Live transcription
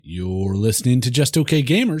You're listening to Just Okay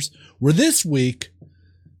Gamers, where this week,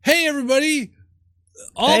 hey everybody,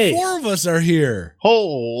 all four of us are here.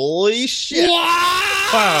 Holy shit.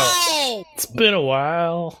 Wow. It's been a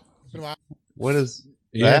while. What is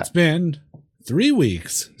Yeah, that? it's been 3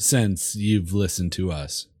 weeks since you've listened to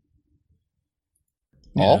us.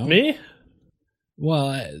 You All? know? Me?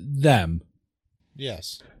 Well, them.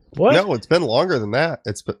 Yes. What? No, it's been longer than that.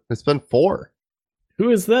 It's been 4, Who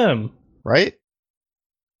is them? right?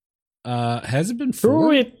 Has it been Who are 4?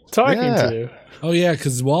 we talking Yeah. to? Oh yeah,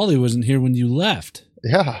 because Wally wasn't here when you left.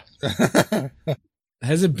 Yeah.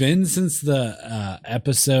 Has it been since the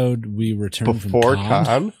episode we returned Before from Con?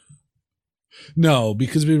 Con? No,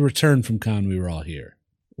 because we returned from Con, we were all here.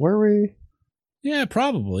 Were we? Yeah,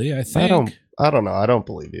 probably. I think. I don't know. I don't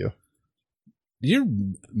believe you. Your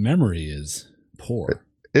memory is poor.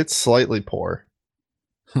 It's slightly poor.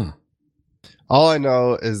 Huh. All I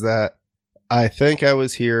know is that I think I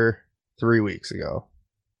was here 3 weeks ago.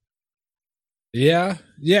 Yeah,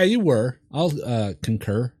 you were. I'll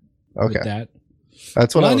concur with Okay. that.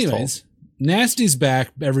 That's what Well, I was anyways, Nasty's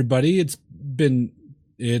back, everybody. It's been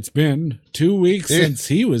 2 weeks since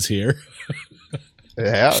he was here. told. It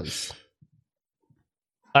has.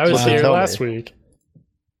 I was Well, here tell last me. week.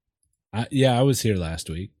 I was here last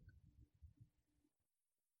week.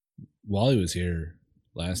 Wally was here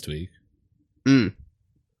last week. Mm.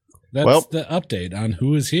 That's Well- the update on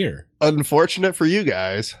who is here. Unfortunate for you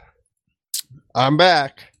guys. I'm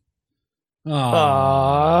back.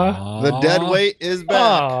 Aww. The dead weight is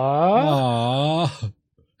back. Aww. Aww.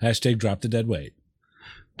 Hashtag drop the dead weight.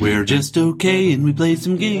 We're just okay and we play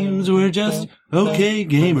some games. We're just okay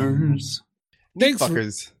gamers. Thanks for-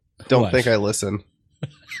 Fuckers don't What? think I listen.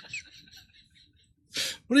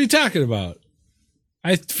 What are you talking about?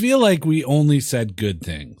 I feel like we only said good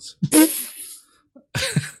things.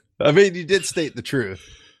 I mean, you did state the truth.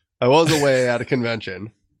 I was away at a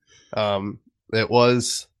convention. It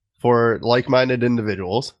was for like-minded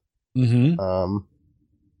individuals. Mm-hmm.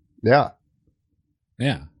 Yeah.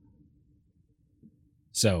 Yeah.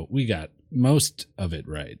 So we got most of it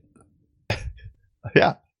right.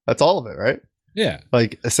 Yeah. That's all of it, right? Yeah,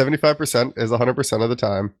 Like 75% is 100% of the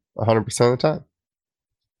time, 100% of the time.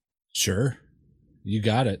 sure. You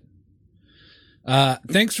got it.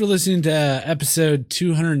 Thanks for listening to episode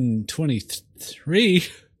 223.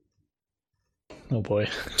 Oh boy.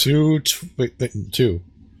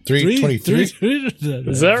 323.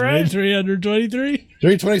 Is that right? 323?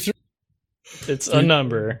 323. It's a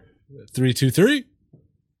number. 323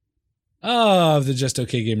 of the Just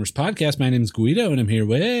Okay Gamers podcast. My name's Guido, and I'm here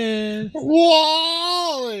with...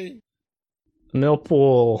 Wally.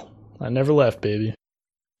 Millpool. I never left, baby.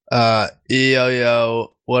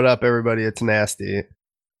 Yo, what up, everybody? It's Nasty.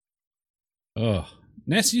 Oh,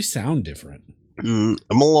 Ness, you sound different. I'm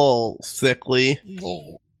a little sickly.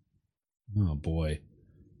 Oh, boy.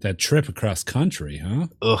 That trip across country, huh?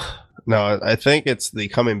 Ugh. No, I think it's the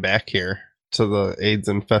coming back here to the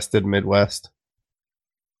AIDS-infested Midwest.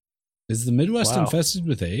 Is the Midwest Wow. infested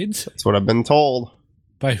with AIDS? That's what I've been told.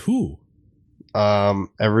 By who?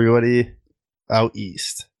 Everybody out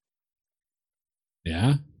east.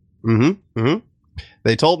 Yeah?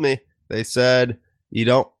 They told me. They said you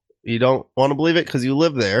don't want to believe it because you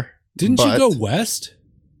live there. Didn't but- you go west?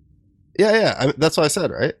 Yeah. That's what I said,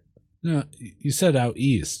 right? No, you said out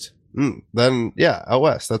east. Then yeah, out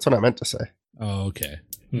west. That's what I meant to say. Oh, okay.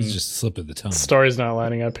 It's Hmm. just a slip of the tongue. Story's not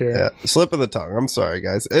lining up here. Yeah, slip of the tongue. I'm sorry,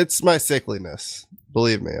 guys. It's my sickliness.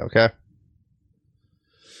 Believe me, okay?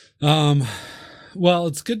 Well,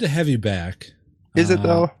 it's good to have you back. Is it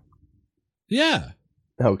though? Yeah,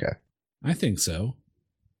 Okay. I think so.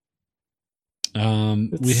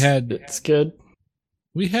 It's good.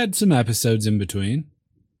 we had some episodes in between.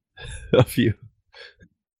 A few.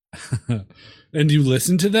 And you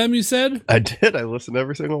listened to them, you said? I did. I listened to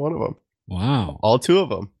every single one of them. Wow. All 2 of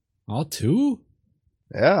them. All 2?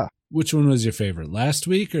 Yeah. Which one was your favorite? Last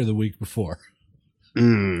week or the week before?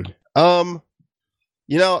 I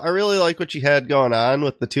really like what you had going on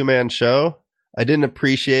with the 2-man show. I didn't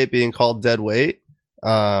appreciate being called dead weight.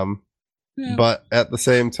 Yeah. But at the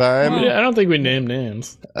same time, Well, Yeah, I don't think we named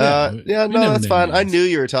names. Yeah, we no, never that's named fine. I names. knew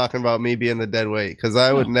you were talking about me being the dead weight because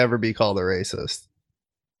I would No. never be called a racist.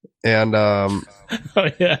 And Oh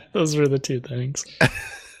yeah, those were the 2 things.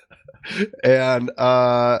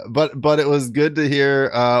 but it was good to hear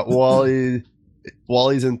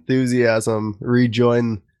Wally's enthusiasm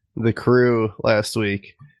rejoin the crew last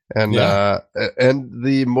week, and and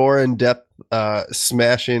the more in-depth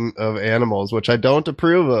smashing of animals, which I don't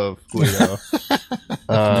approve of, Guido.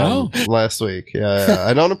 No? Last week, yeah,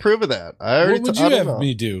 I don't approve of that. I already What would I you don't have know.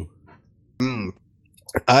 me do?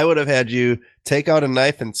 I would have had you take out a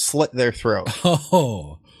knife and slit their throat.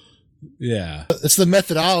 Oh, yeah. It's the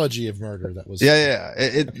methodology of murder that was. Yeah.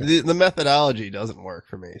 The methodology doesn't work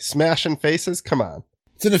for me. Smashing faces, come on.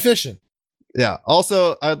 It's inefficient. Yeah.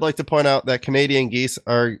 Also, I'd like to point out that Canadian geese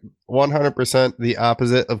are 100% the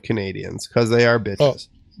opposite of Canadians because they are bitches. Oh,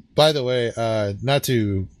 by the way, not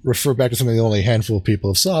to refer back to something the only handful of people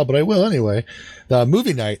have saw, but I will anyway.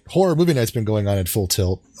 The horror movie night's been going on in full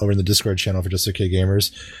tilt over in the Discord channel for Just Okay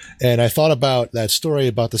Gamers. And I thought about that story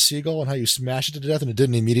about the seagull and how you smashed it to death and it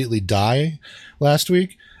didn't immediately die last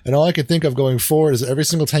week. And all I could think of going forward is every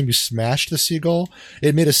single time you smashed the seagull,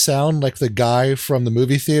 it made a sound like the guy from the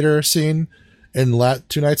movie theater scene in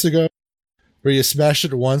 2 nights ago, where you smashed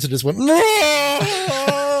it once and just went,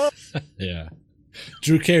 Yeah.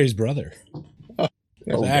 Drew Carey's brother. The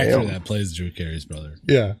actor damn. that plays Drew Carey's brother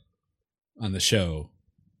yeah. on the show,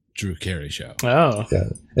 Drew Carey Show. Oh. Yeah.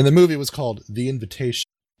 And the movie was called The Invitation,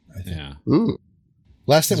 I think. Yeah. Ooh.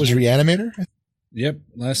 Last night was Reanimator. Yep.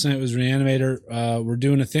 Last night was Reanimator. We're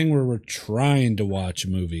doing a thing where we're trying to watch a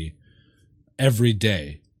movie every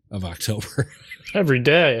day of October. Every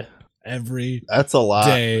day. Every That's a lot.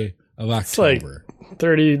 day of It's like October.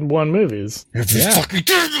 31 movies. Yeah.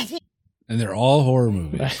 And they're all horror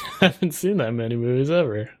movies. I haven't seen that many movies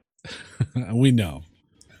ever. We know.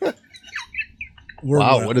 We're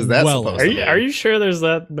Wow, what is that supposed to be? Are you sure there's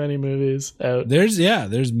that many movies out?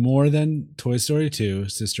 There's more than Toy Story 2,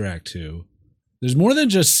 Sister Act 2. There's more than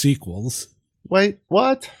just sequels. Wait,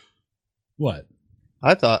 what? What?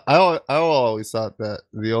 I always thought that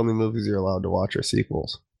the only movies you're allowed to watch are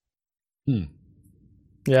sequels.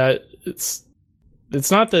 Yeah, it's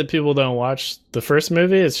not that people don't watch the first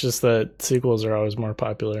movie, it's just that sequels are always more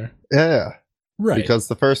popular. Yeah. Right. Because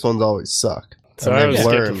the first ones always suck. So And I they've always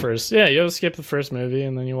skip the learned. first. Yeah, you always skip the first movie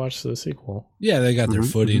and then you watch the sequel. Yeah, they got their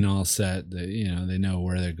Mhm, footing all set. They know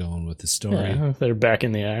where they're going with the story. Yeah, they're back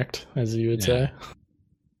in the act, as you would say.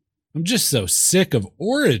 I'm just so sick of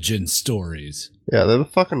origin stories. Yeah, they're the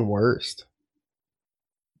fucking worst.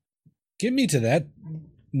 Get me to that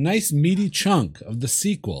nice meaty chunk of the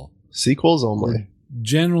sequel. Sequels only.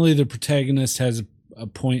 Generally, the protagonist has a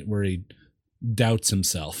point where he doubts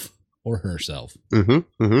himself or herself.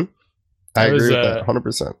 Mm-hmm. Mm-hmm. I I was, agree with that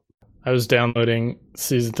 100%. I was downloading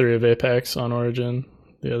season 3 of Apex on Origin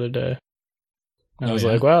the other day. And I Oh, was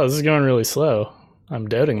yeah? like, wow, this is going really slow. I'm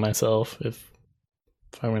doubting myself if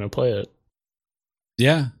I'm going to play it.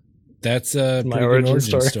 Yeah, that's a My pretty good origin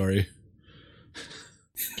origin story. story.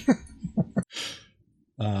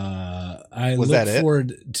 I Was look that it?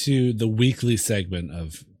 forward to the weekly segment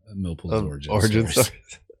of Millpool's Of origin stories.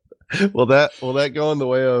 stories. will that go in the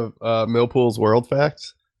way of Millpool's World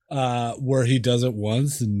Facts? Where he does it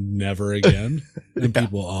once and never again, and Yeah.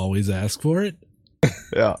 people always ask for it.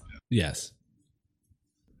 Yeah. Yes,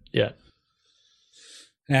 Yeah.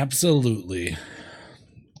 absolutely.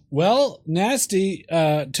 Well, Nasty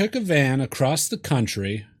took a van across the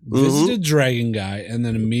country, visited Dragon Guy, and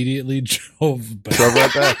then immediately drove back. Drove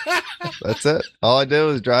right back. That's it. All I did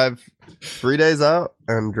was drive 3 days out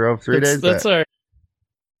and drove 3 days That's back. our.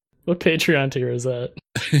 What Patreon tier is that?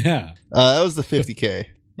 Yeah, That was the 50K.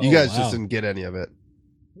 You Oh, guys wow. just didn't get any of it.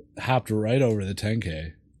 hopped right over the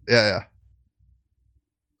 10K. Yeah.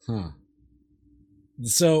 Huh.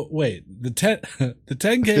 So wait, the 10K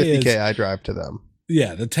 50K, is I drive to them.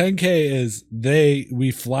 yeah, the 10K is we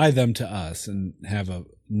fly them to us and have a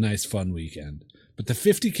nice fun weekend. But the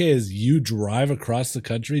 50K is you drive across the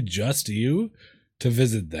country, just you, to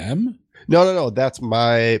visit them. No. That's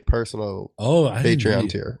my personal Oh, I didn't know Patreon you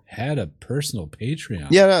tier. had a personal Patreon.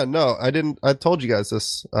 Yeah, no, I didn't. I told you guys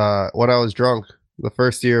this when I was drunk the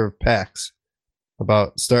first year of PAX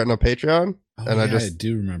about starting a Patreon. Oh, and I yeah, just-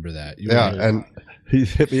 do remember that. You Yeah, were- and he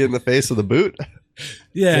hit me in the face with a boot. yeah, Is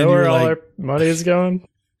that and you where were all like, our money is going?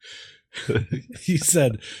 he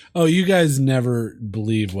said, "Oh, you guys never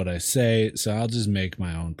believe what I say, so I'll just make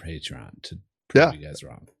my own Patreon to prove Yeah. you guys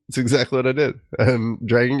wrong." That's exactly what I did. And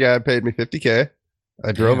Dragon Guy paid me 50K.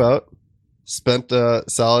 I drove Damn. out, spent a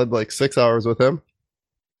solid like 6 hours with him.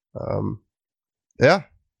 Yeah,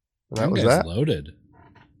 and that was guy's that. loaded.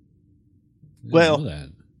 I didn't Well, know that.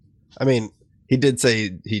 I mean, he did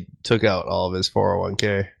say he took out all of his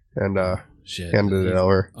 401k and Shit, handed it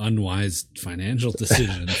over. Unwise financial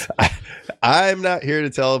decisions. I'm not here to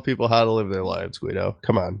tell people how to live their lives, Guido.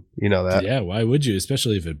 Come on, you know that. Yeah, why would you?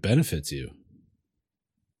 Especially if it benefits you.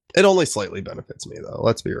 It only slightly benefits me, though.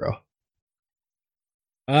 Let's be real.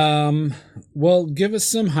 Well, give us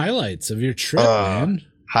some highlights of your trip, Uh, man.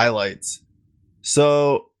 Highlights.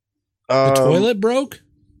 So, The toilet broke?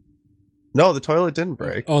 No, the toilet didn't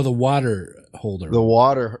break. Oh, the water holder. The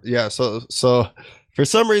water, yeah. So for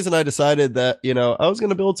some reason I decided that, I was going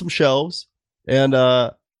to build some shelves, and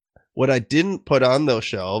what I didn't put on those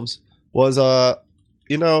shelves was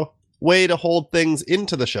way to hold things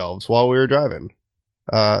into the shelves while we were driving.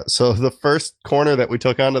 So the first corner that we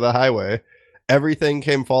took onto the highway, everything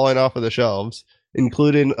came falling off of the shelves,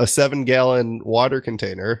 including a 7-gallon water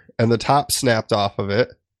container, and the top snapped off of it,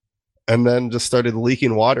 and then just started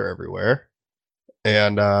leaking water everywhere.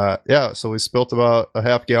 And so we spilt about a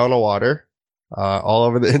half gallon of water all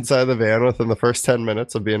over the inside of the van within the first 10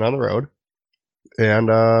 minutes of being on the road. And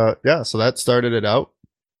so that started it out.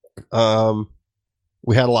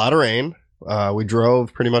 We had a lot of rain. We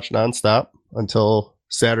drove pretty much nonstop until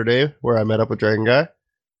Saturday, where I met up with Dragon Guy.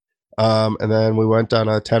 And then we went on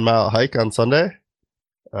a 10-mile hike on Sunday.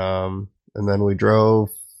 And then we drove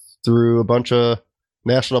through a bunch of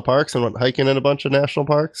national parks and went hiking in a bunch of national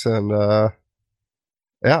parks. And all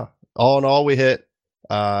in all, we hit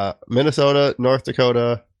Minnesota, North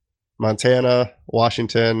Dakota, Montana,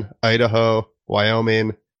 Washington, Idaho,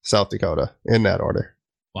 Wyoming, South Dakota, in that order.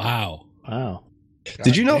 Wow.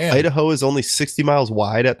 Did you know damn. Idaho is only 60 miles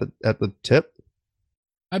wide at the tip?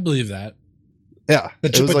 I believe that. Yeah,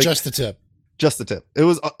 But it was like just the tip. just the tip. It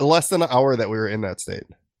was less than an hour that we were in that state.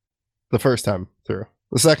 The first time through.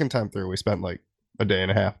 The second time through, we spent like a day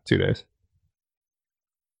and a half, 2 days.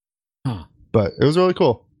 Huh. But it was really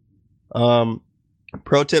cool.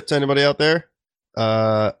 Pro tip to anybody out there: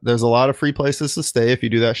 there's a lot of free places to stay if you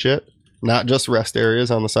do that shit. Not just rest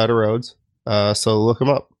areas on the side of roads. So look them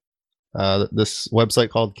up. This website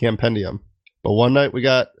called Campendium. But one night we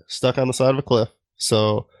got stuck on the side of a cliff.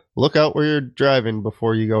 So look out where you're driving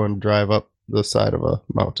before you go and drive up the side of a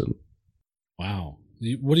mountain. Wow.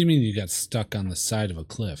 What do you mean you got stuck on the side of a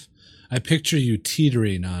cliff? I picture you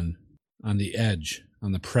teetering on the edge,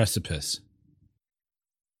 on the precipice.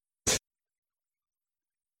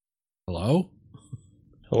 Hello?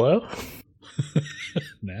 Hello?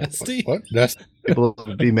 Nasty? What? That's People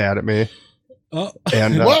would be mad at me. Oh,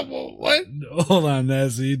 And what? hold on,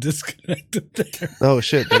 Nasty. You disconnected there. oh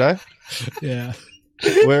shit, did I? Yeah.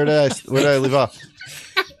 Where did I leave off?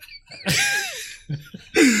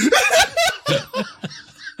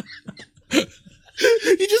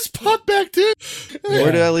 You just popped back too.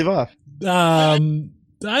 Where did I leave off? I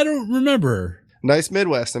don't remember. Nice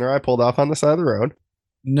Midwesterner. I pulled off on the side of the road.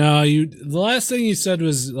 No, the last thing you said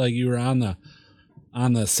was like you were on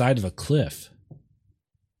the side of a cliff.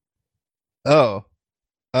 Oh,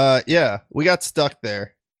 yeah, we got stuck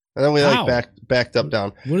there, and then we How? backed up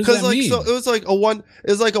down. What does Because that mean? so it was like a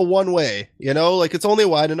one way, like it's only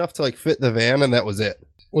wide enough to like fit the van, and that was it.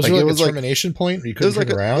 Was Like, there it like was a like- termination point where you It couldn't was like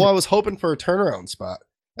turn around? well, I was hoping for a turnaround spot,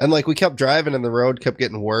 and like we kept driving, and the road kept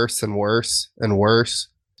getting worse and worse and worse.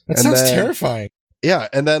 that and sounds then- terrifying. Yeah,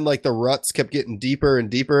 and then like the ruts kept getting deeper and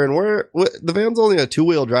deeper, and the van's only a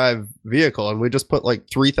 2-wheel drive vehicle, and we just put like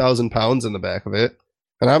 3,000 pounds in the back of it,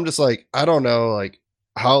 and I'm just like, I don't know, like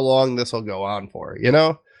how long this will go on for,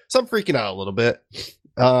 So I'm freaking out a little bit,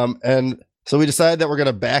 and so we decided that we're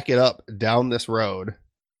gonna back it up down this road,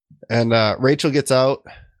 and Rachel gets out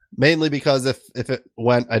mainly because if it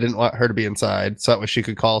went, I didn't want her to be inside, so that way she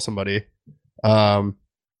could call somebody,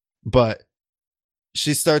 but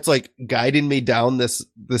she starts like guiding me down this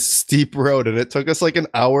steep road, and it took us like an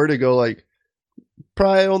hour to go like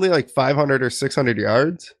probably only like 500 or 600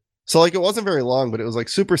 yards. So like it wasn't very long, but it was like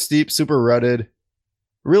super steep, super rutted,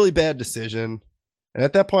 really bad decision. And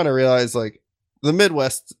at that point I realized like the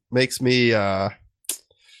Midwest makes me a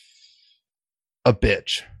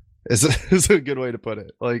bitch is a good way to put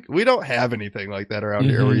it. Like we don't have anything like that around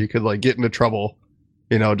here where you could like get into trouble,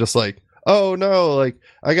 just like, oh no, like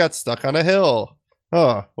I got stuck on a hill.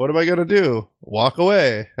 Oh, what am I going to do? Walk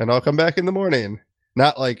away and I'll come back in the morning.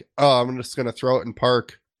 Not like, oh, I'm just going to throw it in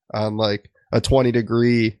park on like a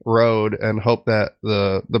 20-degree road and hope that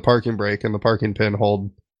the parking brake and the parking pin hold,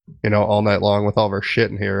 all night long with all of our shit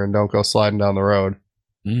in here and don't go sliding down the road.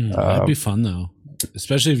 That'd be fun though,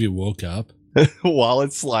 especially if you woke up while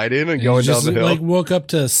it's sliding and and going you down just, the hill. like woke up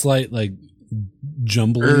to a slight like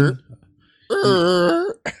jumbling.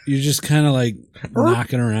 You're just kind of like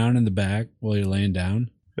knocking around in the back while you're laying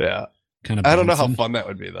down. Yeah. Kind of. I don't know how fun that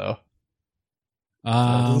would be though. That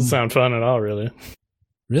doesn't sound fun at all, really.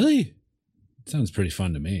 Really? Sounds pretty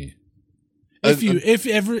fun to me.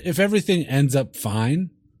 If everything ends up fine.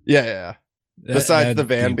 Yeah. Besides the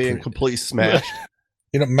van being pretty- completely smashed.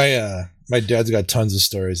 My dad's got tons of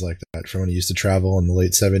stories like that from when he used to travel in the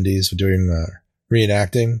late 70s doing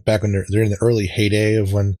reenacting back when they're in the early heyday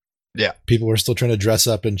of when people were still trying to dress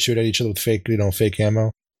up and shoot at each other with fake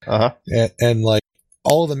ammo. Uh-huh. And like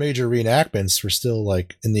all the major reenactments were still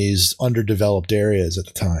like in these underdeveloped areas at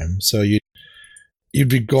the time. So you'd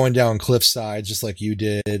be going down cliff sides just like you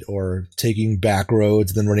did, or taking back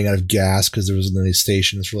roads and then running out of gas because there wasn't any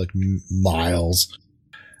stations for like miles.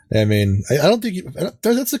 I mean, I don't think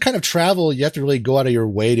that's the kind of travel you have to really go out of your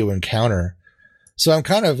way to encounter. So I'm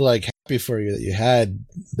kind of like happy for you that you had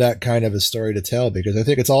that kind of a story to tell, because I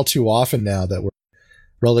think it's all too often now that we're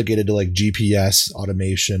relegated to like GPS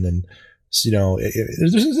automation, and you know,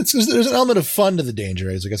 there's an element of fun to the danger,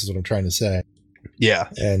 I guess is what I'm trying to say. Yeah.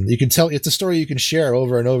 And you can tell it's a story you can share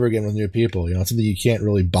over and over again with new people. You know, it's something you can't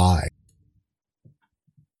really buy.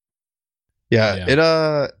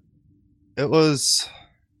 Yeah. It was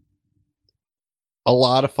a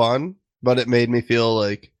lot of fun, but it made me feel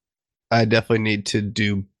like I definitely need to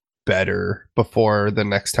do better before the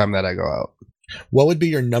next time that I go out. What would be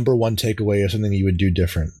your number one takeaway of something you would do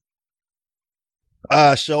different?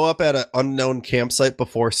 Show up at an unknown campsite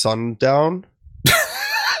before sundown.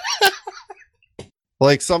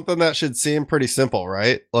 Like something that should seem pretty simple,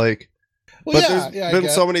 right? Like, Well, but there's been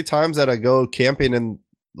so many times that I go camping in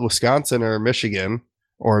Wisconsin or Michigan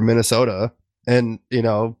or Minnesota, and you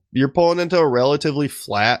know, you're pulling into a relatively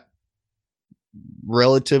flat,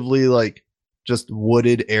 relatively like just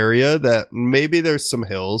wooded area that maybe there's some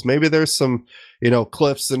hills, maybe there's some, you know,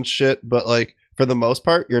 cliffs and shit, but like for the most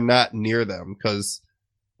part, you're not near them because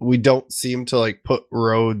we don't seem to like put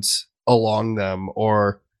roads along them,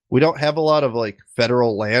 or we don't have a lot of like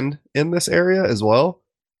federal land in this area as well.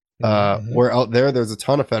 Where out there's a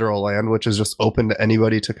ton of federal land, which is just open to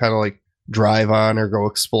anybody to kind of like drive on or go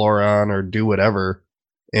explore on or do whatever.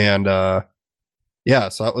 And yeah,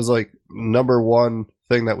 so that was like number one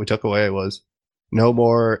thing that we took away was no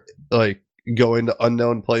more like going to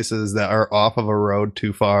unknown places that are off of a road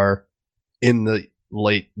too far in the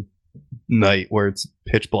late night where it's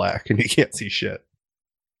pitch black and you can't see shit.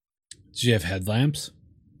 Did you have headlamps?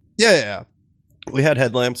 Yeah. We had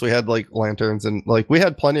headlamps, we had like lanterns, and like we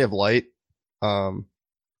had plenty of light.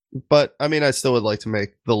 But I mean, I still would like to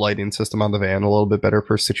make the lighting system on the van a little bit better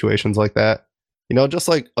for situations like that. You know, just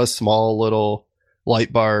like a small little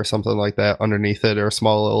light bar or something like that underneath it, or a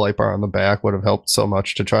small little light bar on the back would have helped so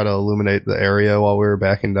much to try to illuminate the area while we were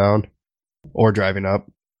backing down or driving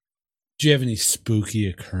up. Do you have any spooky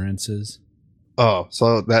occurrences? Oh,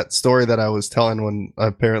 so that story that I was telling when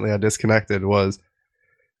apparently I disconnected was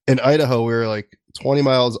in Idaho. We were like 20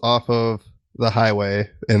 miles off of the highway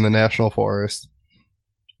in the national forest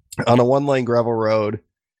on a 1-lane gravel road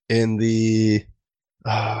in the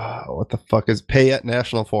what the fuck is Payette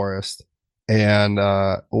National Forest. And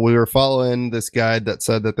we were following this guide that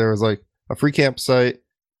said that there was like a free campsite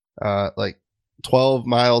like 12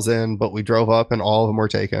 miles in, but we drove up and all of them were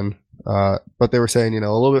taken. But they were saying, you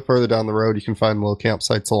know, a little bit further down the road, you can find little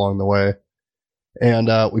campsites along the way. And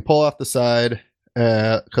we pull off the side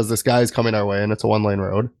because this guy's coming our way and it's a 1-lane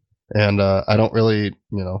road. And I don't really, you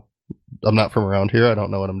know, I'm not from around here. I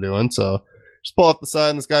don't know what I'm doing. So just pull off the side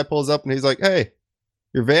and this guy pulls up and he's like, "Hey,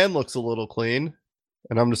 your van looks a little clean."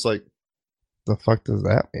 And I'm just like, the fuck does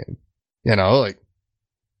that mean? You know, like,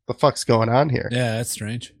 the fuck's going on here? Yeah, that's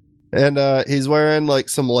strange. And he's wearing like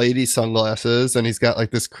some lady sunglasses and he's got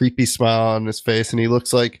like this creepy smile on his face and he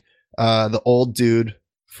looks like the old dude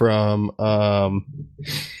from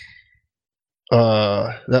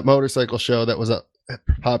that motorcycle show that was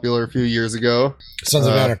popular a few years ago. Sons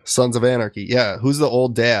of Anarchy. Sons of Anarchy. Yeah. Who's the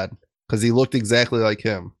old dad? Because he looked exactly like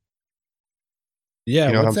him. Yeah,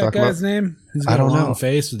 you know what's that guy's name? He's got I don't a long know.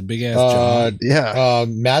 face with a big ass jaw. Yeah.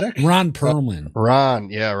 Maddox? Ron Perlman. Ron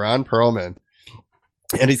Perlman.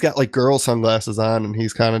 And he's got like girl sunglasses on and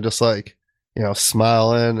he's kind of just like, you know,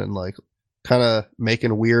 smiling and like kind of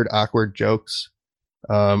making weird, awkward jokes.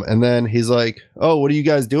 And then he's like, "Oh, what are you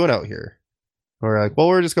guys doing out here?" We're like, "Well,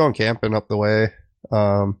 we're just going camping up the way."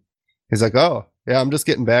 He's like, "Oh, yeah, I'm just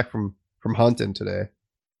getting back from hunting today.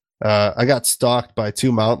 I got stalked by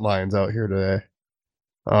 2 mountain lions out here today.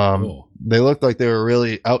 Cool. They looked like they were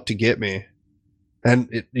really out to get me."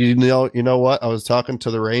 And you know what? I was talking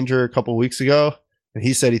to the ranger a couple weeks ago, and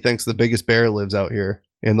he said he thinks the biggest bear lives out here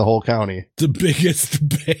in the whole county. The biggest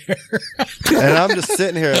bear. And I'm just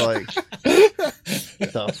sitting here like,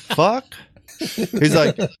 the fuck? He's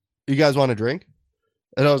like, "You guys want a drink?"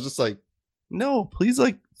 And I was just like, "No, please,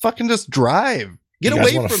 like, fucking just drive. Get You guys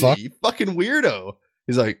away wanna from fuck? me, you fucking weirdo."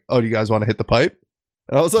 He's like, "Oh, do you guys want to hit the pipe?"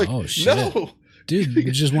 And I was like, Oh, shit. "No, Dude,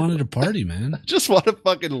 you just wanted to party, man. I just want to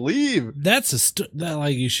fucking leave." That's that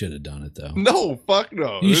like you should have done it though. No, fuck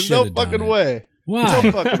no. You There's no should've done fucking it. way. Why?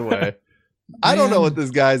 No fucking way. I don't know Man. what this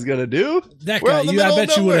guy's gonna do. That We're guy, out in the I middle of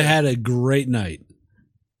bet you would have nowhere. had a great night.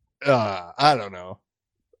 I don't know.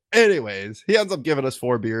 Anyways, he ends up giving us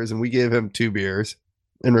 4 beers and we gave him 2 beers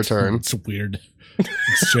in return. It's weird.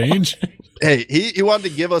 exchange? Hey, he wanted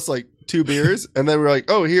to give us like 2 beers, and then we're like,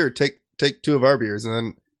 oh, here, take 2 of our beers, and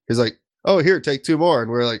then he's like, oh, here, take 2 more,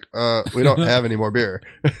 and we're like, we don't have any more beer.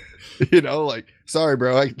 Like, sorry,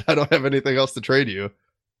 bro, I don't have anything else to trade you.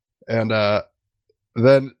 And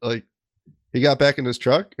then like he got back in his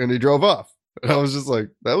truck and he drove off, and I was just like,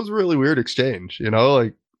 that was a really weird exchange, like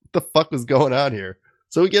what the fuck was going on here?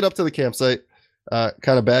 So we get up to the campsite, kind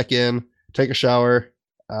of back in, take a shower,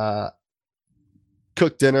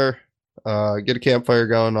 cook dinner, get a campfire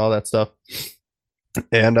going, all that stuff.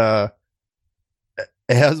 And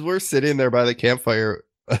as we're sitting there by the campfire,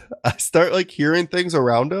 I start like hearing things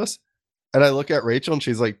around us, and I look at Rachel and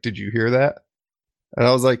she's like, did you hear that? And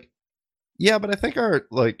I was like, yeah, but I think our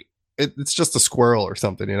like it's just a squirrel or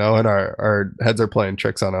something, and our heads are playing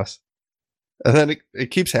tricks on us. And then it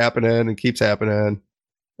keeps happening and keeps happening.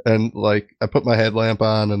 And like I put my headlamp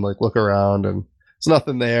on and like look around, and there's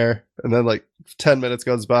nothing there. And then like 10 minutes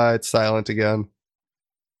goes by, it's silent again.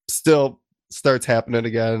 Still starts happening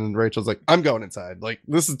again, and Rachel's like, I'm going inside. Like,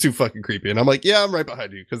 this is too fucking creepy. And I'm like, yeah, I'm right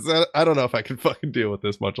behind you, because I don't know if I can fucking deal with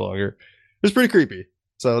this much longer. It was pretty creepy.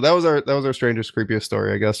 So that was our strangest, creepiest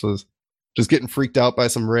story, I guess, was just getting freaked out by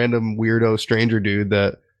some random weirdo stranger dude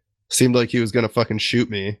that seemed like he was gonna fucking shoot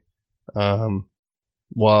me while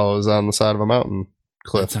I was on the side of a mountain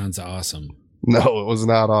cliff. That sounds awesome. No, it was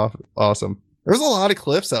not awesome. There's a lot of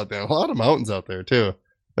cliffs out there, a lot of mountains out there too.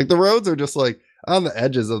 Like the roads are just like on the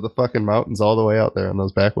edges of the fucking mountains all the way out there in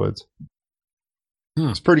those backwoods.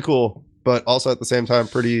 It's pretty cool, but also at the same time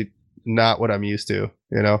pretty not what I'm used to,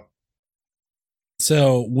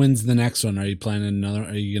 So when's the next one? Are you planning another?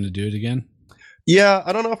 Are you going to do it again? Yeah,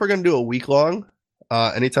 I don't know if we're going to do a week long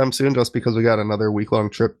anytime soon, just because we got another week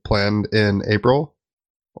long trip planned in April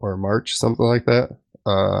or March, something like that.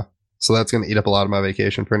 So that's going to eat up a lot of my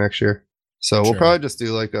vacation for next year. So we'll probably just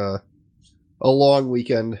do like a long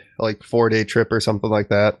weekend, like 4-day trip or something like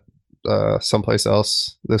that, someplace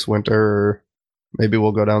else this winter. Or maybe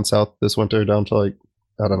we'll go down south this winter, down to like,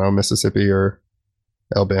 I don't know, Mississippi or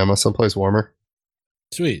Alabama, someplace warmer.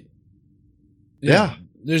 Sweet. Yeah.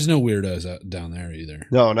 There's no weirdos out down there either.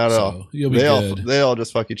 No, not at all. You'll be good. They all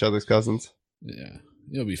just fuck each other's cousins. Yeah,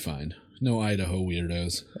 you'll be fine. No Idaho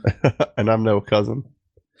weirdos. And I'm no cousin.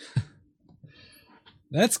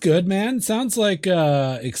 That's good, man. Sounds like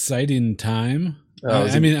exciting time.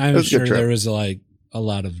 I'm sure there was like a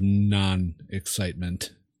lot of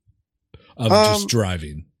non-excitement of just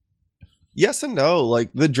driving. Yes and no. Like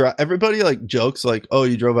everybody like jokes like, oh,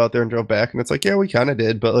 you drove out there and drove back, and it's like, yeah, we kind of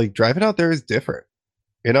did, but like driving out there is different.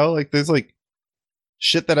 Like there's like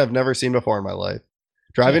shit that I've never seen before in my life.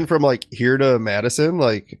 Driving from like here to Madison,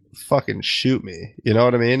 like fucking shoot me. You know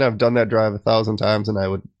what I mean? I've done that drive 1,000 times, and I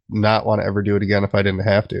would not want to ever do it again if I didn't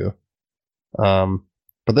have to.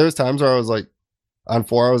 But there's times where I was like on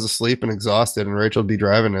 4 hours of sleep and exhausted, and Rachel would be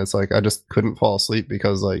driving, and it's like I just couldn't fall asleep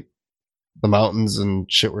because like the mountains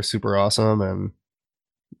and shit were super awesome, and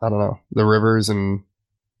I don't know, the rivers and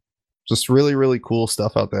just really, really cool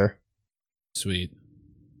stuff out there. Sweet.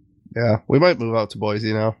 Yeah, we might move out to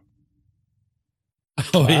Boise now.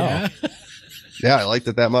 Oh, wow. Yeah? Yeah, I liked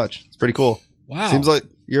it that much. It's pretty cool. Wow. Seems like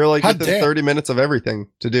you're like within 30 minutes of everything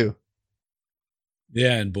to do.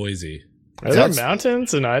 Yeah, in Boise. Are there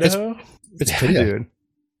mountains in Idaho? It's pretty, dude.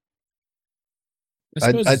 I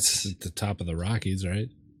suppose it's at the top of the Rockies, right?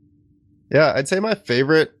 Yeah, I'd say my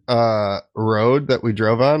favorite road that we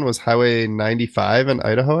drove on was Highway 95 in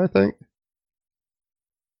Idaho, I think.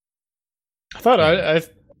 I thought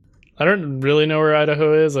I don't really know where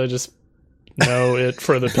Idaho is. I just know it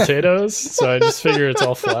for the potatoes, so I just figure it's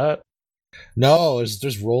all flat. No,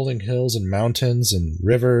 there's rolling hills and mountains and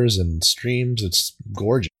rivers and streams. It's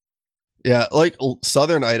gorgeous. Yeah, like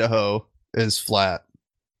southern Idaho is flat,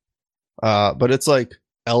 but it's like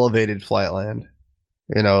elevated flatland.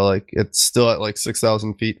 Like it's still at like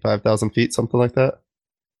 6,000 feet, 5,000 feet, something like that.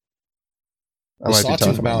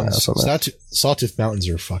 Sawtooth Mountains. Sawtooth Mountains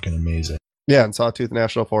are fucking amazing. Yeah, and Sawtooth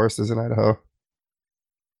National Forest is in Idaho.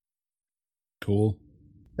 Cool.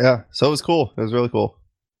 Yeah, so it was cool. It was really cool.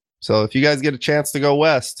 So if you guys get a chance to go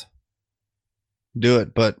west, do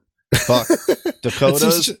it. But fuck,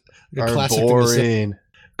 Dakotas are boring.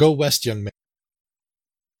 Go west, young man.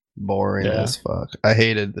 Boring as fuck. I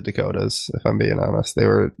hated the Dakotas, if I'm being honest. They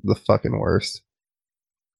were the fucking worst.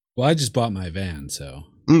 Well, I just bought my van, so.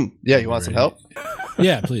 Yeah, you want some help?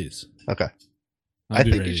 Yeah, please. Okay. I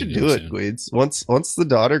think you should do it, Gweeds. Once the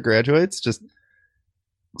daughter graduates, just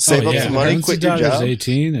save up some money, quit your job.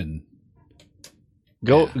 18 and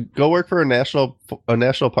go work for a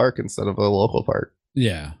national park instead of a local park.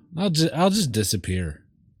 Yeah, I'll just disappear.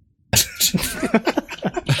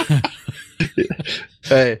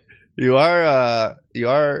 Hey, you are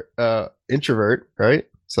introvert, right?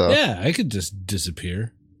 So Yeah, I could just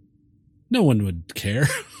disappear. No one would care.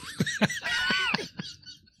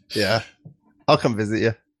 yeah. I'll come visit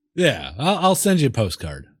you. Yeah, I'll send you a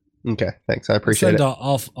postcard. Okay, thanks. I I'll appreciate send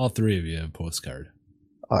it. all three of you a postcard.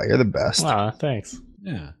 Oh, you're the best. Wow, thanks.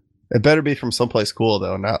 Yeah. It better be from someplace cool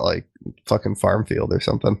though, not like fucking farm field or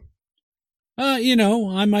something.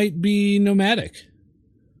 I might be nomadic.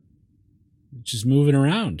 Just moving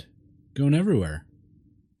around, going everywhere.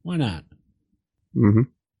 Why not? Mm-hmm.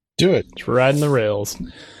 Do it. Just riding the rails.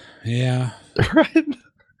 Yeah. Right?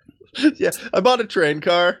 Yeah, I bought a train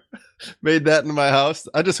car, made that in my house.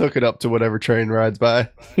 I just hook it up to whatever train rides by.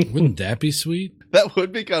 Wouldn't that be sweet? That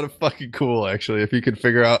would be kind of fucking cool, actually, if you could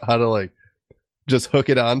figure out how to like just hook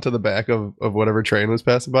it on to the back of whatever train was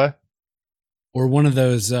passing by. Or one of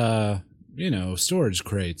those, storage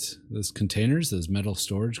crates, those containers, those metal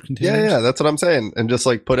storage containers. Yeah, that's what I'm saying. And just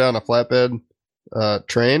like put it on a flatbed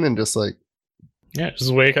train and just like Yeah,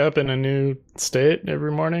 just wake up in a new state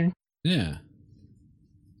every morning. Yeah.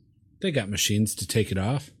 They got machines to take it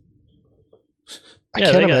off. I Yeah,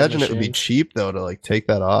 can't they got imagine it would be machines. cheap though to like take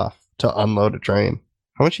that off to unload a train.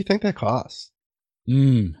 How much do you think that costs?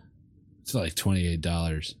 It's like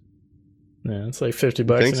 $28. Yeah, it's like $50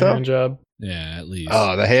 think in so? a hand job. Yeah, at least.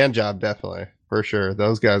 Oh, the hand job definitely for sure.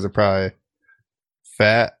 Those guys are probably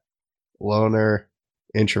fat, loner,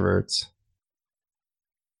 introverts.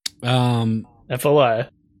 FLI.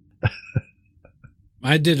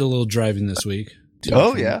 I did a little driving this week.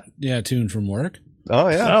 Yeah. To and from work. Oh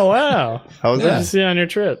yeah. Oh, wow. How was What did Yeah. you see on your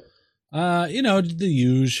trip? The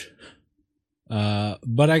huge.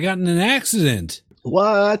 But I got in an accident.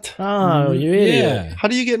 What? Oh, you idiot. Yeah. How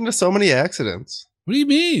do you get into so many accidents? What do you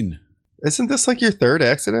mean? Isn't this like your third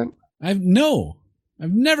accident? I've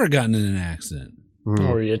never gotten in an accident. Hmm.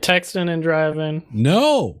 Were you texting and driving?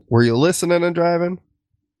 No. Were you listening and driving?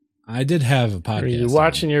 I did have a podcast. Were you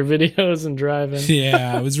watching your videos and driving?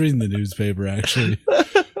 Yeah, I was reading the newspaper actually.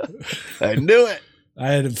 I knew it. I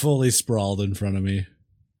had it fully sprawled in front of me.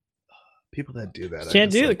 People that do that. I Can't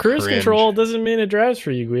just, do the like, cruise cringe. control doesn't mean it drives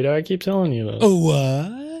for you, Guido. I keep telling you this. Oh,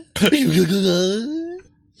 what?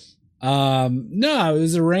 No, it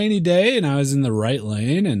was a rainy day and I was in the right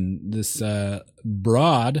lane and this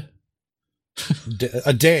broad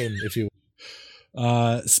A dame, if you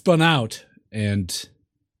spun out and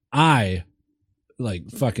I, like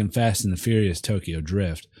fucking Fast and the Furious Tokyo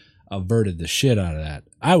Drift, averted the shit out of that.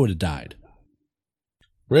 I would have died.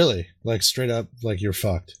 really, like straight up, like you're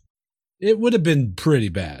fucked. It would have been pretty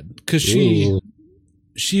bad because Ooh.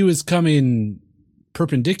 she was coming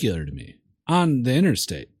perpendicular to me on the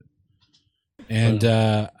interstate. And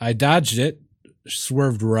I dodged it,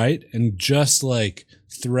 swerved right, and just like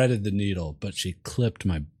threaded the needle, but she clipped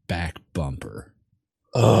my back bumper.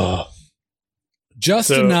 Oh, Just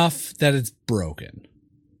So- enough that it's broken.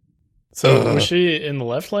 So was she in the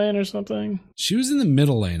left lane or something? She was in the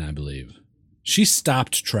middle lane, I believe. She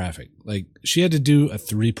stopped traffic. Like she had to do a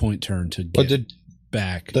 3-point turn to But get did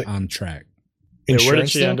back the- on track. Yeah, where did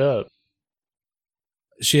insurance she though? end up?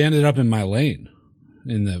 She ended up in my lane,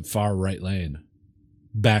 in the far right lane,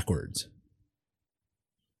 backwards.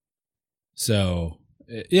 So,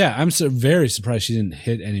 yeah, I'm very surprised she didn't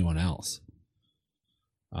hit anyone else.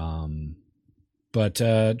 But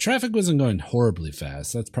traffic wasn't going horribly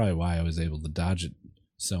fast. That's probably why I was able to dodge it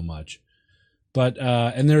so much. But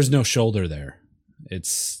and there's no shoulder there.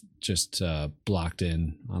 It's just blocked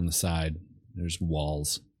in on the side. There's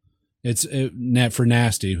walls. It's for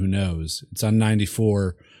nasty. Who knows? It's on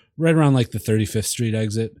 94, right around like the 35th Street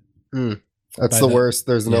exit. that's By the the- worst.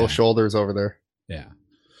 There's no yeah. shoulders over there. Yeah.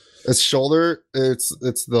 It's shoulder. It's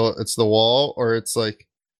the wall, or it's like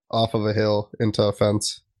off of a hill into a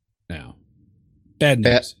fence. Now, bad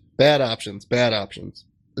news. Bad options. Bad options.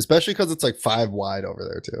 Especially because it's like 5 wide over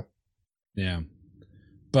there too. Yeah.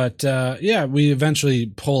 But yeah, we eventually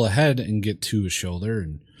pull ahead and get to a shoulder,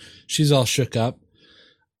 and she's all shook up.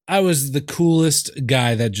 I was the coolest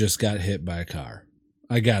guy that just got hit by a car.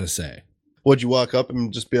 I gotta say. Would you walk up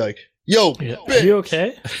and just be like, "Yo, Yeah. Are bitch." you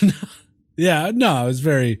okay? Yeah, no, I was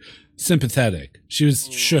very sympathetic. She was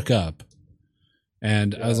shook up,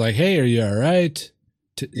 and I was like, "Hey, are you all right?"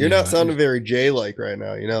 You're not sounding very Jay-like right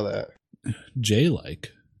now. You know that.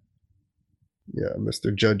 Jay-like. Yeah,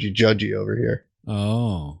 Mr. Judgy over here.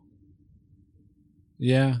 Oh,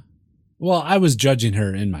 yeah. Well, I was judging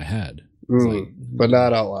her in my head. It's like, But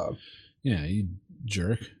not out loud. Yeah, you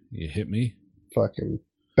jerk. You hit me. Fucking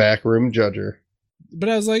backroom judger. But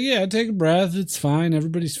I was like, yeah, take a breath. It's fine.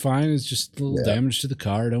 Everybody's fine. It's just a little Yeah. damage to the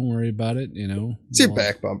car. Don't worry about it. You know. It's your Well,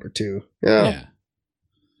 back bumper too. Yeah.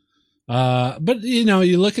 But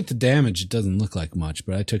you look at the damage, it doesn't look like much,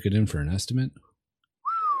 but I took it in for an estimate.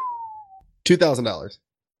 $2,000.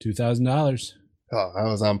 $2,000. Oh, I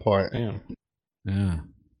was on point. Damn. Yeah.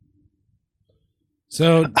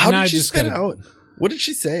 So How now did she I just spin gotta- out? What did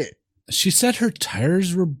she say? She said her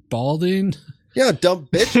tires were balding. Yeah, dumb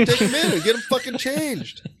bitch. Take them in and get them fucking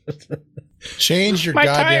changed. Change your My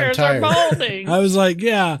goddamn tires are tires. balding. I was like,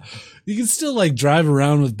 yeah, you can still like drive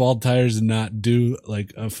around with bald tires and not do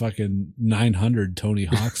like a fucking 900 Tony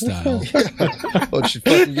Hawk style. Oh, she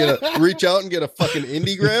fucking reach out and get a fucking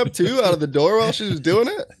indie grab too out of the door while she was doing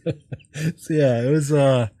it. So, yeah, it was.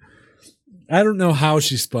 I don't know how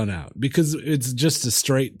she spun out because it's just a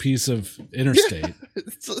straight piece of interstate.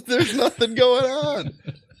 There's nothing going on.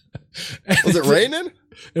 Was it raining?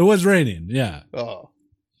 It was raining, yeah. Oh,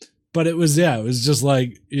 But it was just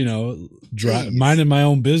like, Jeez. minding my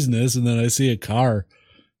own business. And then I see a car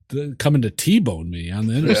coming to T-bone me on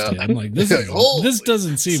the interstate. Yeah. I'm like, this Holy-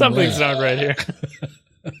 doesn't seem Something's right. not right here.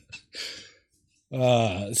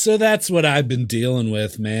 So that's what I've been dealing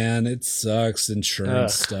with, man. It sucks,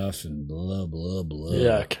 insurance Ugh. stuff and blah, blah, blah.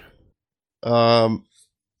 Yuck.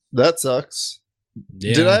 that sucks.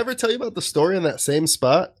 Yeah. Did I ever tell you about the story in that same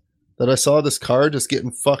spot that I saw this car just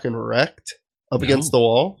getting fucking wrecked up No. against the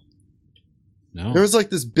wall? No. There was like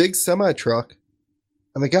this big semi truck,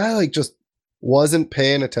 and the guy like just wasn't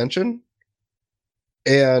paying attention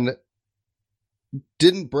and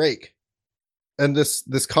didn't brake. And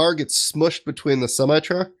this car gets smushed between the semi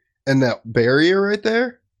truck and that barrier right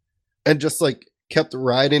there, and just like kept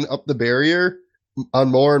riding up the barrier on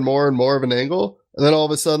more and more and more of an angle. And then all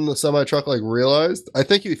of a sudden the semi truck like realized, I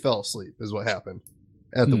think he fell asleep is what happened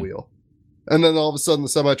at the wheel. And then all of a sudden the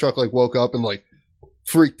semi truck like woke up and like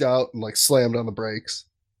freaked out and like slammed on the brakes.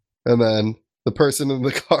 And then the person in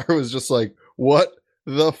the car was just like, what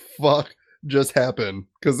the fuck just happened?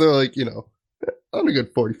 Because they're like, on a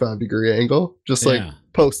good 45-degree angle, just like Yeah.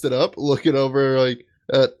 posted up, looking over like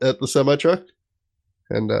at the semi truck.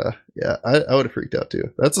 And yeah, I would have freaked out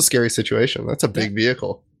too. That's a scary situation. That's a big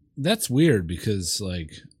vehicle. That's weird because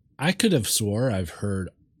like I could have swore I've heard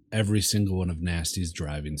every single one of Nasty's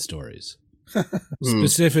driving stories.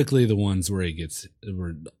 Specifically the ones where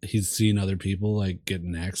he's seen other people like get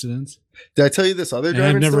in accidents. Did I tell you this other And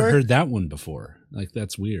driving I've never story? heard that one before. Like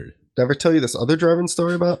that's weird. Did I ever tell you this other driving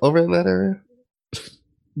story about over in that area?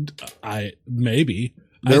 I maybe.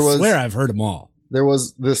 There I was- swear I've heard them all. There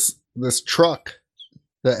was this truck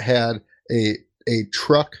that had a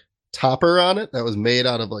truck topper on it that was made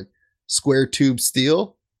out of like square tube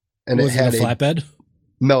steel, and Was it had a flatbed?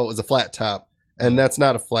 no, it was a flat top, and that's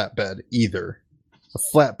not a flatbed either. A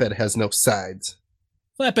flatbed has no sides.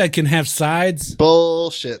 Flatbed can have sides.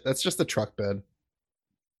 Bullshit. That's just a truck bed.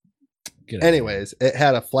 Get out of Anyways, it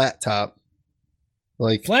had a flat top.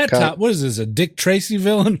 Like here. Flat kinda- top. What is this? A Dick Tracy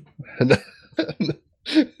villain?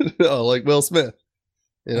 no, like Will Smith.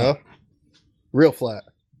 Real flat.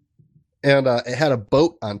 And it had a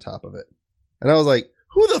boat on top of it. And I was like,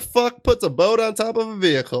 who the fuck puts a boat on top of a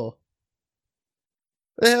vehicle?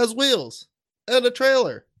 It has wheels and a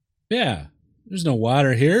trailer. Yeah. There's no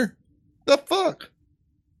water here. The fuck?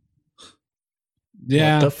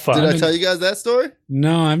 Yeah. What the fuck? Did I tell you guys that story?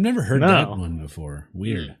 No, I've never heard No. that one before.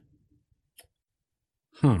 Weird.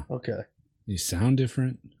 Huh. Okay. You sound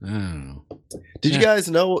different? I don't know. Did Yeah. you guys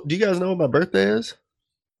know? Do you guys know what my birthday is?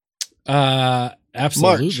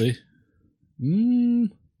 Absolutely.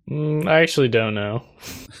 I actually don't know.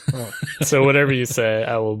 Oh. So whatever you say,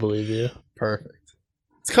 I will believe you. Perfect.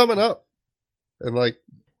 It's coming up in like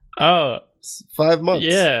Oh, 5 months.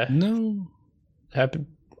 yeah. No. Happy,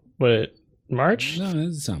 March? No,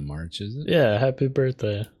 it's not March, is it? Yeah, happy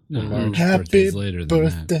birthday. No, March. March Happy birthday's later than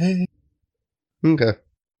that. Birthday. Okay.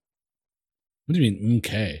 What do you mean,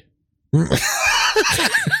 okay? I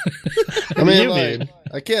mean, You like, mean.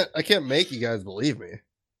 I can't make you guys believe me.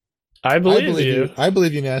 I believe you. I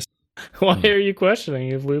believe you, Nast. Why are you questioning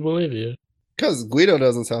if we believe you? Because Guido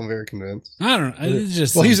doesn't sound very convinced. I don't know. It's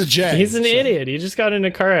just Well, he's a J. He's an so- idiot. He just got in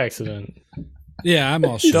a car accident. yeah, I'm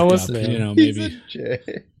all shook Don't up, listen to him. He's maybe. a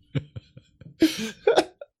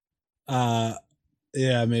J.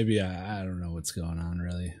 Yeah, maybe I don't know what's going on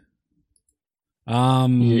really.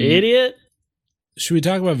 You idiot. Should we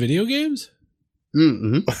talk about video games?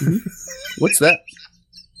 Mm-hmm. What's that?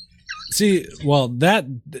 See, well, that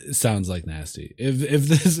sounds like nasty.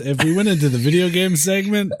 If we went into the video game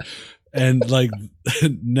segment and like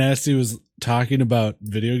Nasty was talking about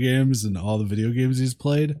video games and all the video games he's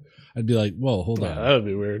played, I'd be like, whoa, hold Yeah, on. that would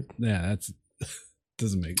be weird. Yeah, that's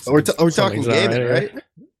doesn't make sense. We're talking Something's not gaming, right right?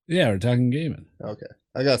 Yeah, we're talking gaming. Okay.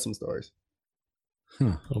 I got some stories.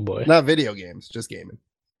 Oh boy. Not video games, just gaming.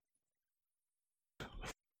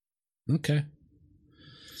 Okay.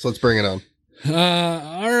 So let's bring it on.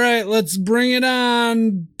 All right, let's bring it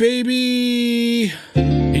on, baby.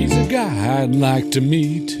 He's a guy I'd like to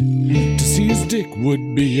meet. To see his dick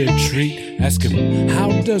would be a treat. Ask him,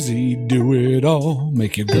 how does he do it all?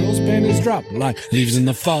 Make your girl's panties drop like leaves in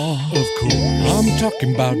the fall. Of course. I'm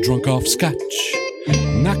talking about drunk off scotch.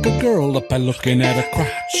 Knock a girl up by looking at her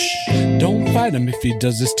crotch. Don't fight him if he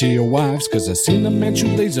does this to your wives, 'cause I seen the man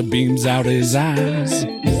shoot laser beams out his eyes.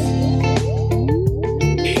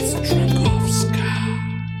 He's drunk off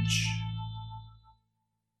scotch.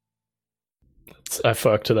 I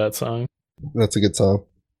fucked to that song. That's a good song.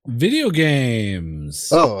 Video games.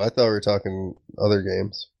 Oh, I thought we were talking other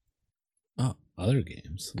games. Oh, other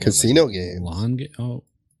games. Casino Like games. Lawn game. Oh,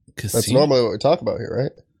 casino. That's normally what we talk about here,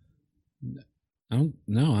 right? I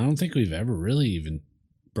don't think we've ever really even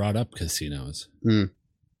brought up casinos. Hmm.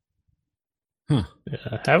 Huh.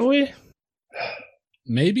 Yeah. Have we?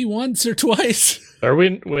 Maybe once or twice. Are we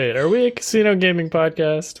a casino gaming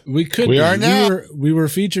podcast? We could. We be. are now. We were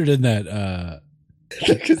featured in that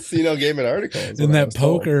The casino gaming articles. in that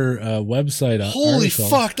poker website. Holy article.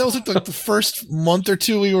 fuck! That was like the first month or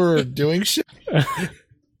two we were doing shit.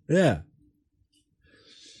 Yeah.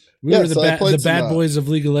 We Yeah, were the, so I played the some, Bad Boys of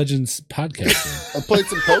League of Legends podcast. I played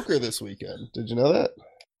some poker this weekend. Did you know that?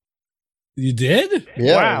 You did?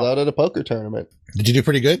 Yeah, I Wow. was out at a poker tournament. Did you do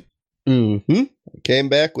pretty good? Mm-hmm. Came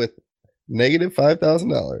back with negative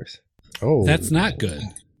 $5,000. Oh, That's not good.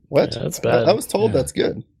 What? Yeah, that's bad. I was told Yeah. that's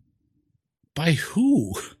good. By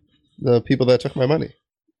who? The people that took my money.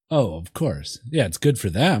 Oh, of course. Yeah, it's good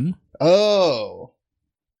for them. Oh.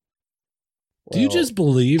 Do you Well, just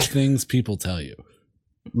believe things people tell you?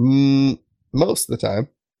 most of the time.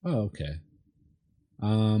 Oh, okay.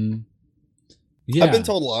 Yeah. I've been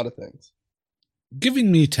told a lot of things.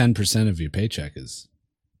 Giving me 10% of your paycheck is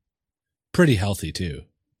pretty healthy too.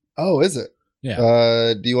 Oh, is it?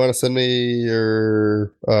 Yeah. Do you want to send me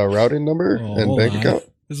your routing number Oh, and hold bank on. account?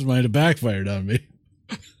 This might have backfired on me.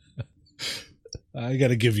 I got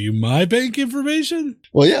to give you my bank information?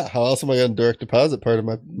 Well, yeah. How else am I going to direct deposit part of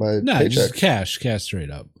my No, paycheck? just cash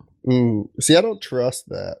straight up. See, I don't trust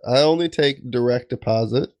that. I only take direct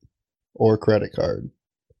deposit or credit card.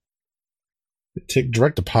 take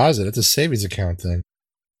direct deposit. It's a savings account thing.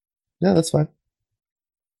 Yeah, that's fine.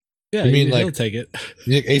 Yeah, You mean he'll like- take it.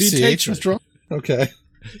 You think takes ACH it. withdrawal? Okay.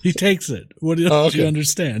 He takes it. What do Oh, do you okay.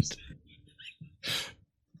 understand?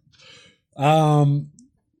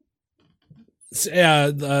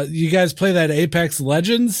 You guys play that Apex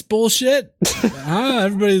Legends bullshit?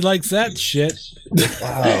 Everybody likes that shit.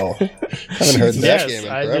 Wow. Haven't heard that game Yes, in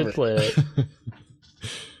I forever. did play it.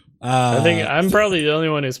 I think I'm probably the only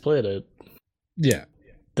one who's played it yeah,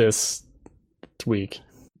 this week.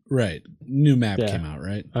 right. New map Yeah. came out,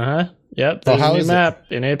 right? Yep. Oh, There's how a new is it? map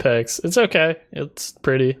in Apex. It's okay. It's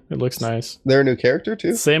pretty. It looks nice. They're a new character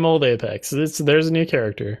too. Same old Apex. There's a new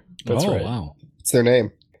character. That's oh right. wow. What's their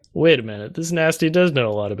name? Wait a minute. This nasty does know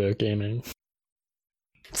a lot about gaming.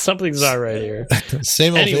 Something's not right here.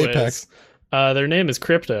 Same old Anyways, Apex. their name is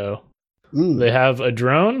Crypto. Mm. They have a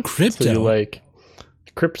drone. Crypto? So you like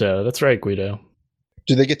Crypto. That's right, Guido.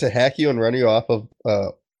 Do they get to hack you and run you off of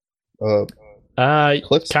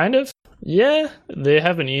cliffs? Kind of. Yeah, they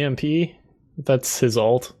have an EMP. That's his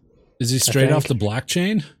alt. Is he straight think. off the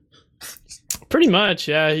blockchain? Pretty much,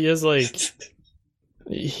 yeah. He has like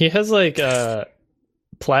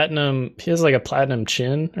platinum. He has like a platinum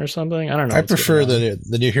chin or something. I don't know. I what's prefer going on.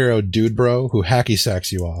 the new hero, Dude Bro, who hacky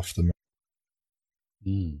sacks you off.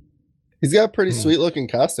 Mm. He's got a pretty sweet looking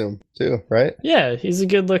costume too, right? Yeah, he's a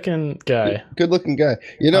good looking guy. Good looking guy.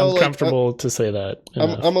 You know, I'm like, comfortable to say that.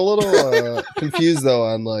 enough. I'm a little confused though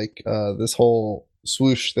on like this whole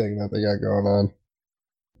swoosh thing that they got going on.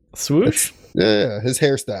 Swoosh. Yeah, his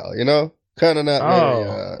hairstyle, you know, kind of not very,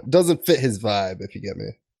 Oh. doesn't fit his vibe, if you get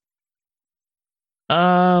me.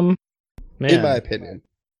 Man, In my opinion.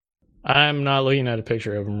 I'm not looking at a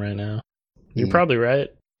picture of him right now. You're Hmm. probably right.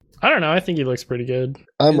 I don't know. I think he looks pretty good.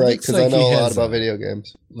 I'm It right looks because like I know he a lot has about a- video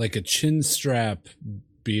games, Like a chin strap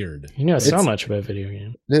beard. You know so It's- much about video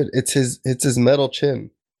games. dude. It's his metal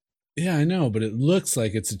chin. Yeah, I know, but it looks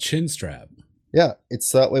like it's a chin strap. Yeah,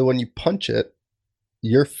 it's that way when you punch it,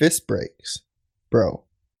 your fist breaks, bro.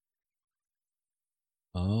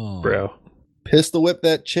 Oh. Bro. Pistol whip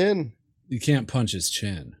that chin. You can't punch his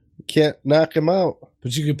chin. You can't knock him out.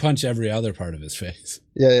 But you could punch every other part of his face.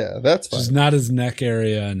 Yeah, that's fine. Just not his neck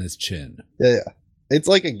area and his chin. Yeah. It's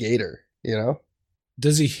like a gator, you know?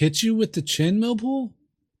 Does he hit you with the chin, Millpool?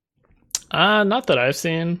 Not that I've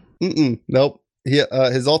seen. Nope.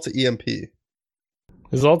 His ult's a EMP.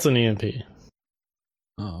 His alt's an EMP.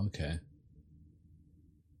 Oh, okay.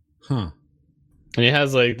 Huh. And he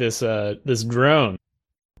has like this drone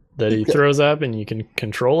that he Okay. throws up, and you can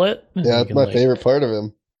control it. And Yeah, you that's can, my like- favorite part of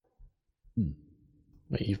him.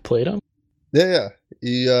 Wait, you've played him? Yeah.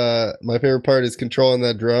 My favorite part is controlling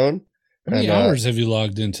that drone. How many And, hours have you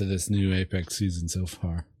logged into this new Apex season so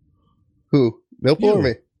far? Who? Millpool or You.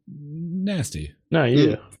 me? Nasty. No,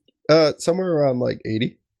 you. Somewhere around like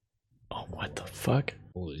 80. Oh, what the fuck?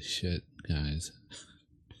 Holy shit, guys.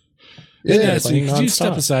 Yeah. Hey, Nasty, playing could you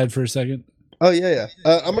step nonstop. aside for a second? Oh yeah.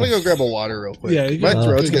 I'm gonna go grab a water real quick. you My can-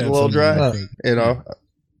 throat's you can getting a have little something dry. real quick. You know,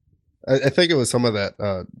 I think it was some of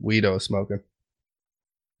that weed I was smoking.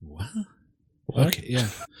 What? What? Okay, yeah.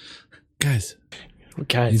 Guys,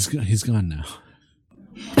 Guys, he's gone now.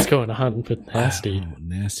 what's going on with Nasty? Oh,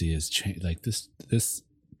 Nasty has changed. Like this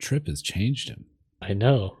trip has changed him. I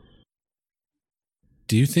know.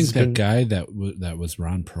 Do you think He's that been- guy that was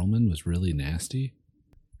Ron Perlman was really nasty?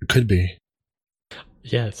 It could be.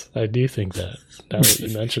 Yes, I do think that. Now that you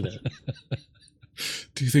mention it,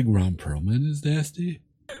 Do you think Ron Perlman is nasty?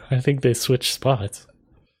 I think they switched spots,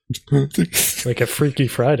 like a Freaky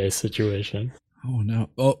Friday situation. Oh no!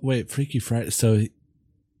 Oh wait, Freaky Friday. So,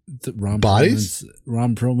 Bodies?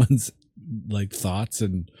 Ron Perlman's like thoughts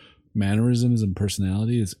and mannerisms and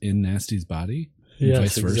personality is in Nasty's body. And Yes,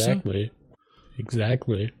 vice versa?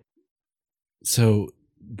 Exactly. So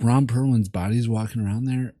Ron Perlman's body's walking around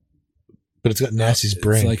there. But it's got Nasty's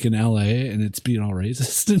brain. It's like in L.A. and it's being all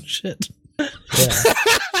racist and shit. Yeah.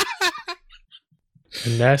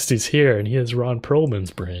 And Nasty's here, and he has Ron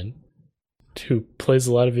Perlman's brain, who plays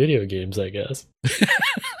a lot of video games, I guess.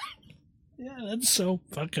 Yeah, that's so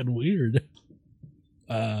fucking weird.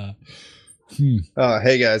 Hey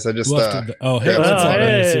guys, I just We'll have to- oh, hey, yeah, what's that's up, all right.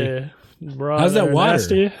 Nancy? hey, Ron How's that or water?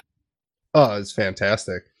 Nasty? it's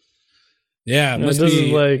fantastic. Yeah, it It must doesn't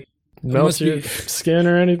be like melt must your be- skin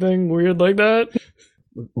or anything weird like that.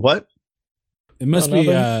 What? it must Oh, be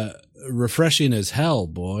nothing? refreshing as hell,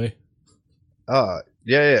 boy. Yeah.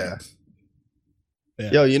 Yeah.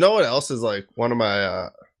 Yo, you know what else is like one of my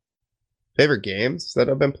favorite games that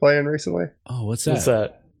I've been playing recently? Oh, what's that? What's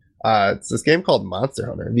that? It's this game called Monster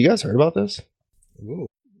Hunter. Have you guys heard about this? Ooh.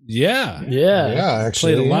 Yeah, Yeah. Yeah,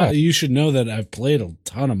 actually. played a yeah. lot. You should know that I've played a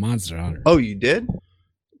ton of Monster Hunter. Oh, you did?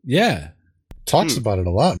 Yeah, Talks about it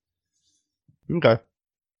a lot. Okay.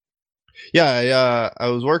 Yeah, I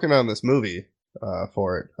was working on this movie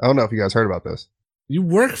for it. I don't know if you guys heard about this. you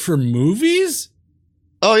work for movies?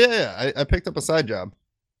 Oh yeah. I picked up a side job.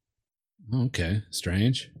 Okay,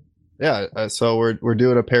 strange. Yeah, so we're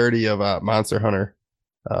doing a parody of Monster Hunter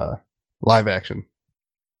live action.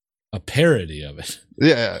 A parody of it.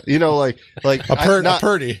 Yeah, you know, like A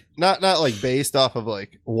purdy. not like based off of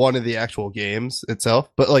like one of the actual games itself,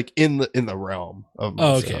 but like in the realm of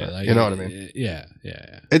Oh, Monster okay, Hunter. like, You know what I mean? Yeah.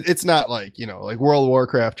 It's not like, you know, like World of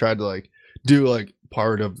Warcraft tried to like do like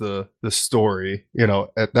part of the story, you know.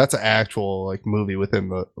 That's an actual like movie within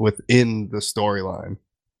the storyline.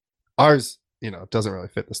 Ours, you know, doesn't really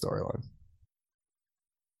fit the storyline.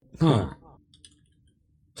 Huh.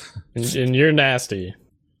 And you're Nasty.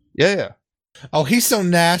 Yeah. Oh, he's so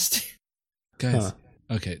nasty. Guys,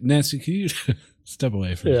 Huh. okay, Nancy, can you step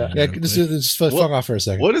away from? Yeah. me Yeah, real just, quick? just fuck What- off for a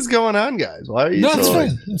second. What is going on, guys? Why are you No, so it's like-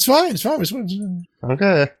 fine. It's fine. It's fine. It's fine.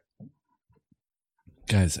 Okay.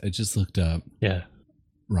 Guys, I just looked up Yeah.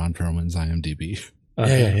 Ron Perlman's IMDb,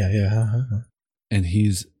 Yeah. and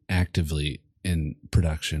he's actively in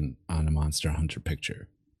production on a Monster Hunter picture.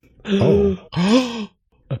 Oh.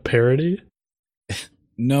 A parody?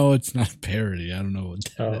 No, it's not a parody. I don't know what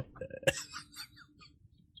that. Oh.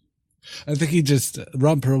 I think he just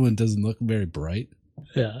Ron Perlman doesn't look very bright,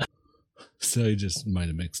 Yeah. so he just might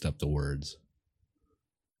have mixed up the words.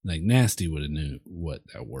 Like Nasty would have knew what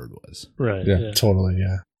that word was. Right. Yeah, totally.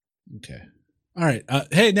 Yeah. Okay. All right.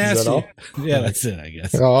 Hey, Nasty. all? Yeah, that's it, I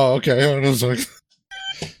guess. Oh, okay. I was like,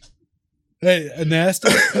 Hey, Nasty.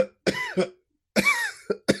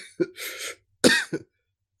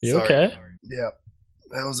 You Sorry. okay? Yeah.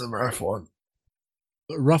 That was a rough one.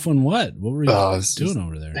 Rough on what? What were you It's doing just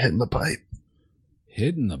over there? Hitting the pipe.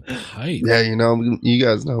 Hitting the pipe. Yeah, you know, you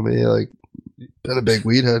guys know me. Like, been a big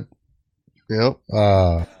weed head. Yep.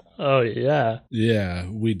 Oh yeah. Yeah,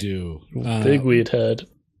 we do. Big weed head.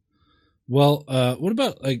 Well, what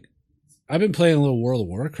about like? I've been playing a little World of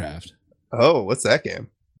Warcraft. Oh, what's that game?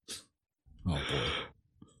 Oh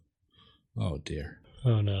boy. Oh dear.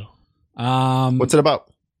 Oh no. What's it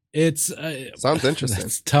about? It's Sounds interesting.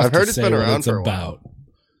 That's tough I've heard to it's say been what around it's for a about. while.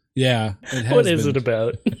 Yeah. It has What is been. it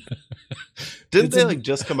about? Didn't It's they a- like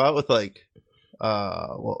just come out with like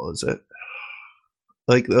what was it?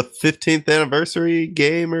 Like the 15th anniversary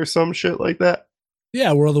game or some shit like that?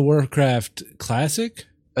 Yeah, World of Warcraft Classic.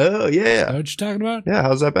 Oh Is that yeah, what you're talking about? yeah.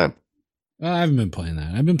 How's that been? I haven't been playing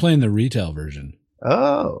that. I've been playing the retail version.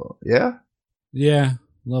 Oh yeah. Yeah,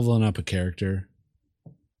 leveling up a character.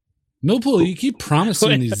 Millpool, you keep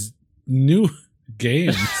promising these new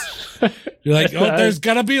games. You're like, oh, there's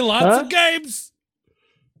gonna be lots of games.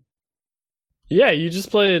 Yeah, you just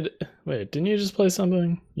played. Wait, didn't you just play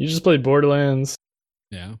something? You just played Borderlands.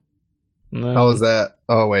 Yeah. And then, How was that?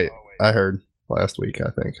 Oh wait, I heard last week. I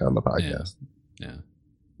think on the podcast. Yeah.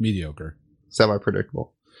 Mediocre. Semi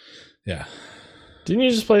predictable. Yeah. Didn't you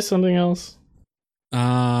just play something else?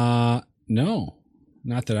 No,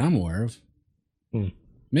 not that I'm aware of. Hmm.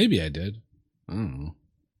 Maybe I did. I don't know.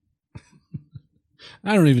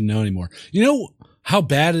 I don't even know anymore. You know how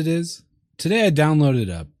bad it is? Today I downloaded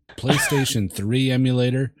a PlayStation 3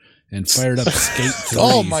 emulator and fired up Skate 3.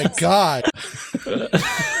 Oh my god.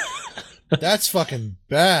 That's fucking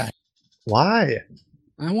bad. Why?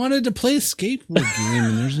 I wanted to play a skateboard game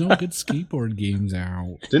and there's no good skateboard games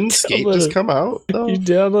out. Didn't Skate just come out though? You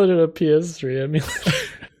downloaded a PS3 emulator.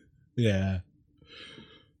 Yeah.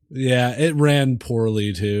 Yeah, it ran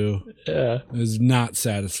poorly too. Yeah. It was not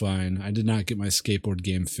satisfying. I did not get my skateboard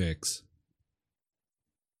game fix.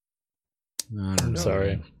 I don't I'm know.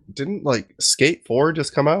 sorry. Didn't like Skate 4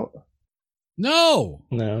 just come out? No!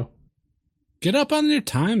 No. Get up on your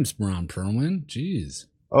times, Ron Perlman. Jeez.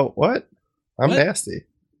 Oh, what? I'm What? nasty.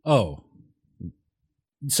 Oh.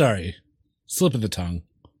 Sorry. Slip of the tongue.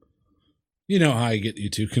 You know how I get you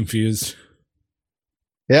two confused.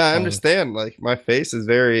 Yeah, I understand. Like my face is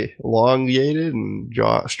very elongated and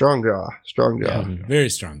strong jaw. Yeah, very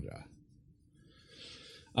strong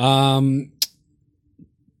jaw.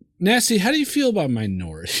 Nasty, how do you feel about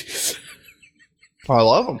minorities? I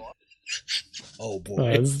love them. Oh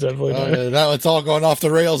boy. It's definitely not. Now it's all going off the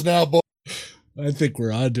rails now, boy. I think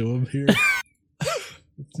we're onto him here.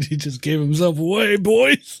 He just gave himself away,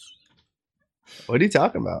 boys. What are you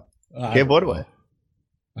talking about? I Gave don't what know. away?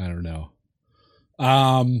 I don't know.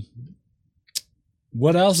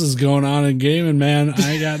 What else is going on in gaming, man?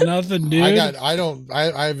 I got nothing, dude.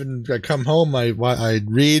 I haven't come home. I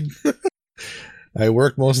read. I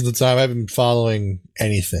work most of the time. I haven't been following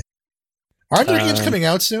anything. Aren't there games coming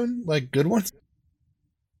out soon? Like good ones?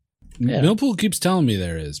 Yeah. Millpool keeps telling me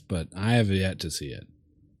there is, but I have yet to see it.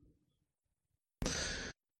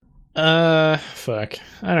 Fuck.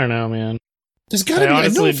 I don't know, man. There's gotta be. I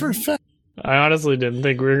know it for a fact. I honestly didn't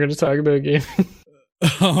think we were going to talk about gaming.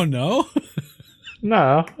 Oh no.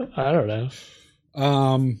 No, I don't know.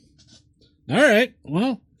 All right.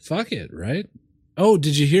 Well, fuck it, right? Oh,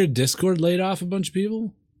 did you hear Discord laid off a bunch of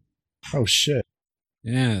people? Oh shit.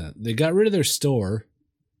 Yeah, they got rid of their store,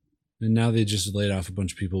 and now they just laid off a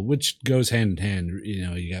bunch of people, which goes hand in hand. You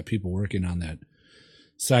know, you got people working on that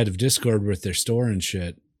side of Discord with their store and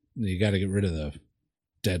shit. You got to get rid of the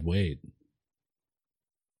dead weight.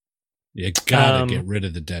 You got to get rid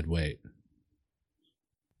of the dead weight.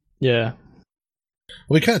 Yeah.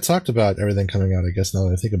 We kind of talked about everything coming out, I guess, now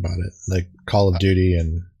that I think about it. Like Call of Duty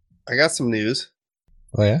and... I got some news.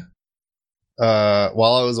 Oh, yeah?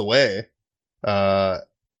 While I was away,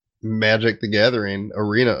 Magic the Gathering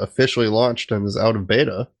Arena officially launched and is out of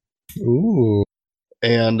beta. Ooh.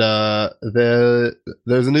 And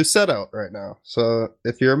there's a new set out right now. So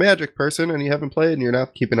if you're a Magic person and you haven't played and you're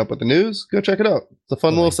not keeping up with the news, go check it out. It's a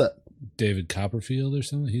fun little set. David Copperfield or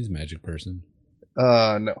something? He's a Magic person.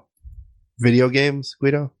 No. Video games,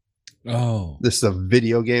 Guido? Oh. This is a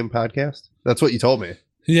video game podcast? That's what you told me.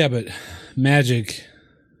 Yeah, but Magic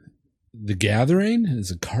the Gathering is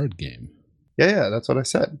a card game. Yeah, that's what I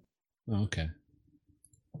said. Oh, okay.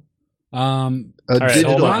 right,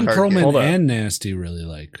 digital hold Ron card Hold game. Perlman on. and Nasty really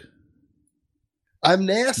like. I'm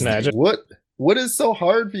nasty. Magic. What is so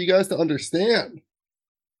hard for you guys to understand?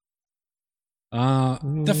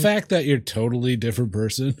 The fact that you're totally different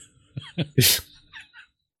person.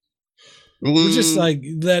 It's just like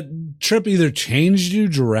that trip either changed you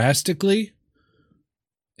drastically,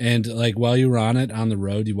 and like while you were on it on the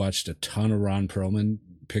road, you watched a ton of Ron Perlman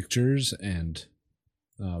pictures and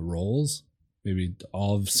roles, maybe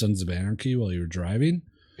all of Sons of Anarchy while you were driving.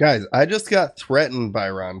 Guys, I just got threatened by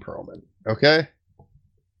Ron Perlman. Okay,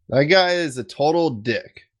 that guy is a total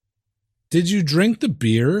dick. Did you drink the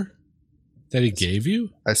beer that he gave you?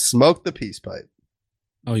 I smoked the peace pipe.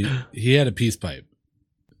 Oh, he had a peace pipe.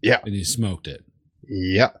 Yeah. And he smoked it.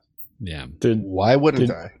 Yeah. Yeah. Why wouldn't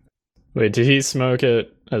I? Wait, did he smoke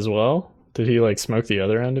it as well? Did he like smoke the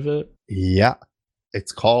other end of it? Yeah.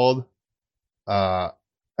 It's called I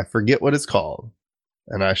forget what it's called,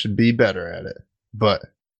 and I should be better at it. But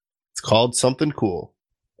it's called something cool,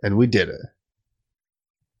 and we did it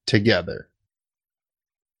together.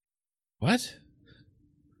 What?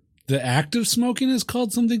 The act of smoking is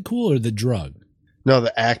called something cool, or the drug? No,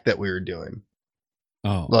 the act that we were doing.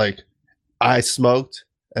 Oh, Like, I smoked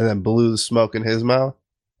and then blew the smoke in his mouth,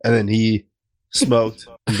 and then he smoked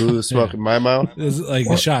and blew the smoke Yeah. in my mouth. it's like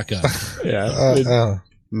a shotgun. Yeah, we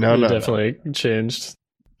No, no. definitely changed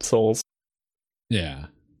souls. Yeah.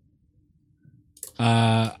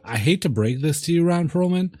 I hate to break this to you, Ron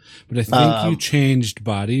Perlman, but I think you changed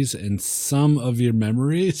bodies and some of your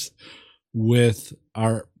memories with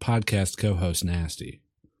our podcast co-host Nasty.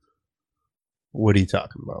 What are you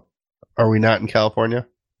talking about? Are we not in California?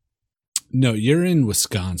 No, you're in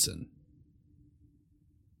Wisconsin.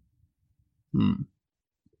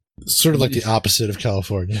 Sort of like the opposite of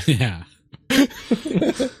California. Yeah.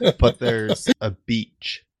 But there's a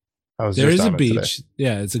beach. I was There just is a on it today. beach.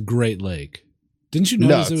 Yeah, it's a Great Lake. Didn't you No,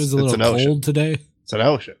 notice it it's- was a it's little an ocean. cold today? It's an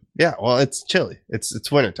ocean. Yeah, well, it's chilly.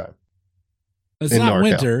 It's wintertime. It's In not NorCal.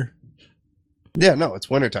 winter. Yeah, no, it's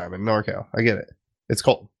wintertime in NorCal. I get it. It's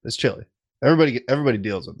cold. It's chilly. Everybody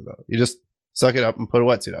deals with it though. You just suck it up and put a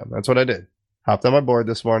wetsuit on. That's what I did. Hopped on my board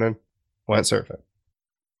this morning, went surfing.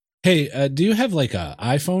 Hey, do you have like a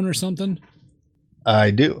iPhone or something?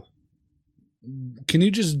 I do. Can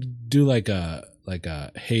you just do like a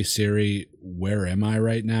Hey Siri, where am I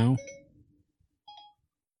right now?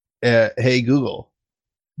 Hey Google,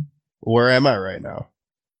 where am I right now?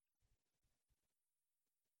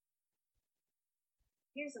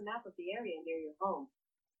 Here's a map of the area near your home.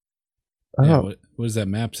 Yeah, Oh, what does that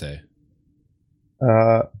map say?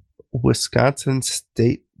 Wisconsin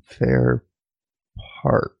State Fair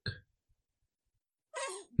Park.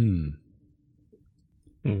 Hmm.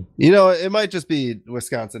 You know, it might just be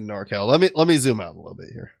Wisconsin, NorCal. Let me zoom out a little bit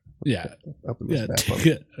here. Yeah. Up in this Yeah. map. Take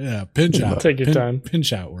it. Yeah. Pinch out. Take your time.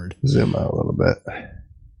 Pinch outward. Zoom out a little bit.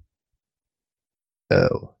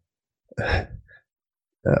 Oh.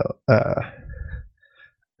 Oh.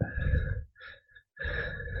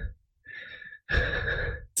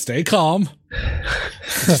 Stay calm.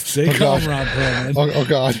 Stay Oh, calm, God. Ron Perlman. Oh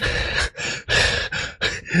God.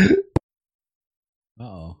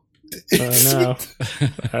 Uh-oh. No.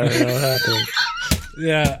 I don't know what happened.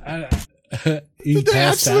 Yeah. He Did they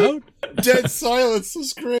passed actually- out? Dead silence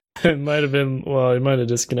was great. It might have been, well, he might have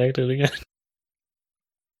disconnected again.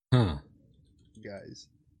 Huh. Guys,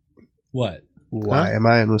 What? why am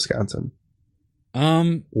I in Wisconsin?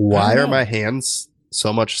 I Why don't are know. my hands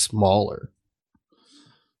so much smaller?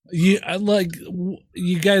 You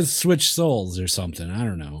guys switch souls or something. I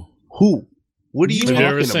don't know. Who? What are you Have you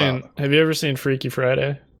ever talking seen about? Have you ever seen Freaky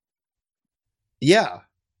Friday? Yeah.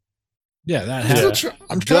 Yeah, that Yeah. happened.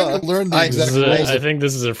 I'm trying to learn the I- This exact is a- rules. I think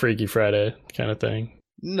this is a Freaky Friday kind of thing.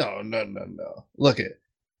 No. Look it.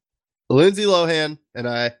 Lindsay Lohan and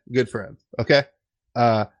I, good friends. Okay.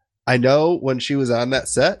 I know when she was on that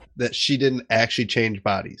set that she didn't actually change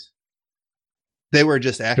bodies. They were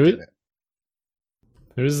just acting Who- it.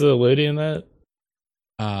 Who's the lady in that?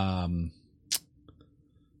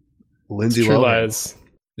 Lindsay True Lohan. Lies.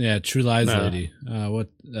 Yeah, True Lies No. lady.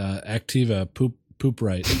 Activa poop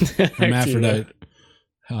right. Hermaphrodite.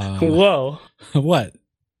 Whoa. What?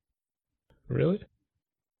 Really?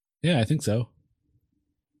 Yeah, I think so.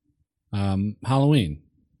 Halloween.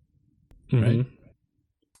 Mhm.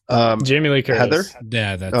 Jamie Jamie Lee Curtis. Heather?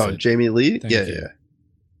 Yeah, that's Oh, it. Jamie Lee? Thank Yeah, you. yeah.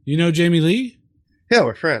 You know Jamie Lee? Yeah,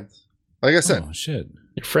 we're friends. Like I said, Oh shit.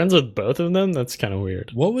 You're friends with both of them? That's kind of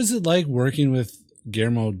weird. What was it like working with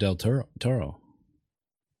Guillermo del Toro?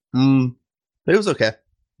 it was okay.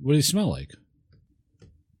 What do you smell like?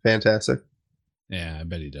 Fantastic. Yeah, I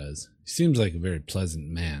bet he does. He seems like a very pleasant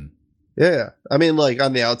man. Yeah. I mean, like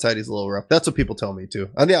on the outside, he's a little rough. That's what people tell me too.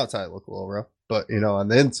 On the outside, I look a little rough, but you know, on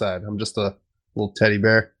the inside, I'm just a little teddy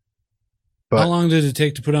bear. But How long did it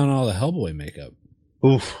take to put on all the Hellboy makeup?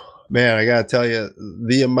 oof, man, I gotta tell you,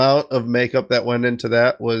 the amount of makeup that went into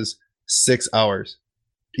that was 6 hours.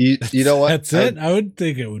 You know what? That's it? I would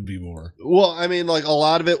think it would be more. Well, I mean, like a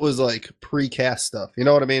lot of it was like precast stuff. You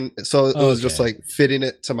know what I mean? So it was just Okay. like fitting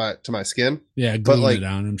it to my skin. Yeah, But, gluing like- it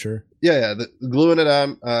on, I'm sure. Yeah, gluing it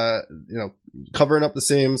on. You know, covering up the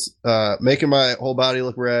seams, making my whole body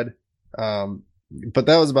look red. But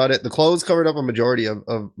that was about it. The clothes covered up a majority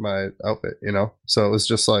of my outfit. You know, so it was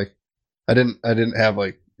just like I didn't have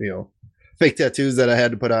like fake tattoos that I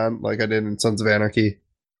had to put on like I did in Sons of Anarchy.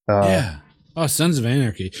 Yeah. Oh, Sons of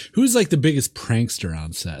Anarchy. Who's like the biggest prankster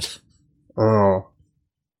on set? Oh.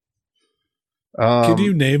 Can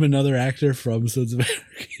you name another actor from Sons of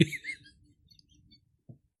Anarchy?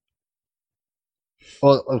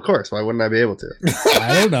 Well, of course. Why wouldn't I be able to?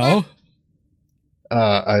 I don't know.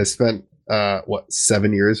 I spent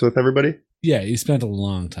 7 years with everybody. Yeah, you spent a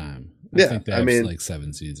long time. I Yeah, think they I have mean- like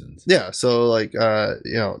 7 seasons. Yeah, so like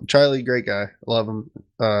Charlie, great guy, love him.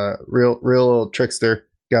 Real little trickster.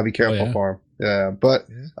 Gotta be careful yeah? for him. Yeah, but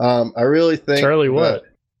Yeah. I really think Charlie that- what?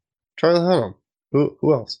 Charlie Hunnam.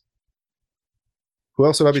 Who else? Who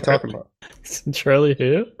else would I be Charlie. talking about? Charlie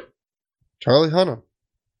who? Charlie Hunnam.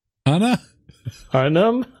 Hannah?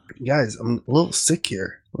 Hunnam? Guys, I'm a little sick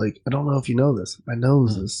here. Like, I don't know if you know this. My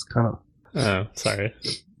nose is kind of. Oh, sorry.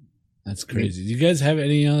 That's crazy. Do you guys have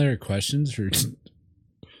any other questions for?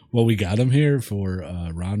 Well, we got him here for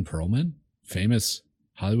Ron Perlman, famous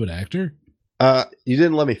Hollywood actor. You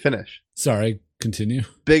didn't let me finish. Sorry, continue.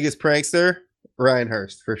 Biggest prankster, Ryan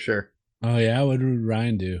Hurst for sure. Oh yeah, what did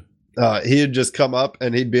Ryan do? He'd just come up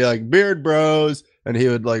and he'd be like, "Beard bros," and he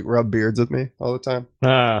would like rub beards with me all the time.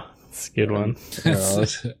 Ah, that's a good one.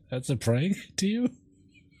 That's a prank to you?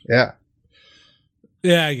 Yeah,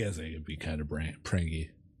 Yeah, I guess it could be kind of pranky.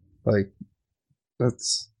 like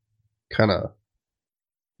that's kind of,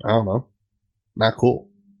 I don't know, not cool.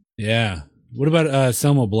 Yeah. What about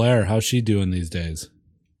Selma Blair? How's she doing these days?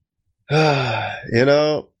 You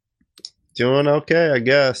know, doing okay, I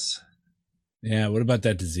guess. Yeah. What about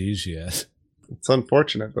that disease she has? It's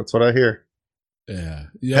unfortunate. That's what I hear. Yeah.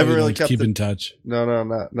 Haven't you really don't kept keep it- in touch. No,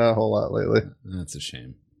 not a whole lot lately. That's a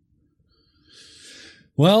shame.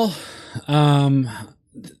 Well,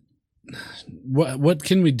 what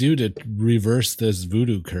can we do to reverse this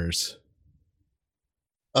voodoo curse?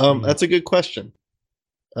 That's a good question.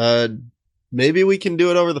 Maybe we can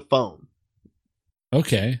do it over the phone.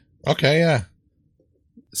 Okay. Okay, yeah.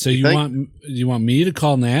 So You think? you want me to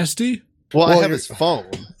call Nasty? Well, Well, I have you're- his phone.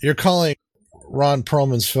 You're calling Ron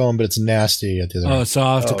Perlman's phone, but it's nasty at the other Oh, end. so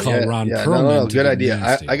I'll have to call yeah, Ron yeah, Perlman. No, to good get idea.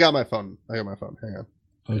 Nasty. I got my phone. Hang on.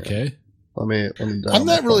 Okay. Let me dial I'm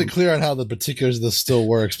not my really phone. clear on how the particulars of this still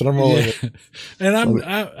works, but I'm rolling. Yeah. And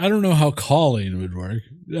I don't know how calling would work.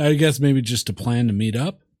 I guess maybe just to plan to meet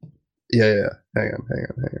up. Yeah. Hang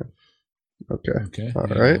on. Okay. Okay. All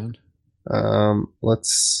hang right. on.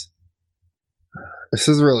 Let's. This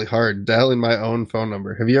is really hard. Dialing my own phone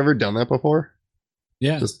number. Have you ever done that before?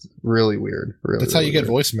 Yeah. Just really weird. Really. That's how you really get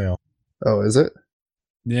weird. voicemail. Oh, is it?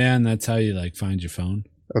 Yeah, and that's how you like find your phone.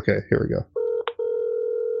 Okay. Here we go.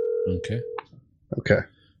 Okay. Okay.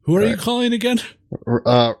 Who are you Right. calling again?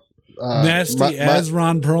 Nasty Nasty as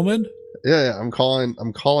Ron Perlman? Yeah. I'm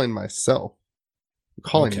calling myself.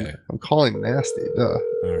 Okay. I'm calling Nasty. Duh.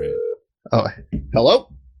 All right. Oh,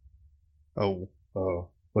 hello. Oh.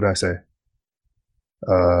 What did I say?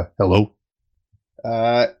 Hello.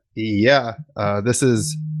 Yeah. This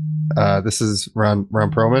is Ron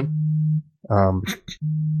Perlman.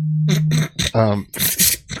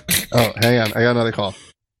 Oh, hang on. I got another call.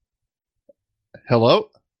 Hello.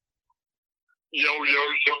 Yo, it's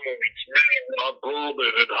me, Ron Perlman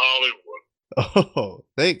in Hollywood. Oh,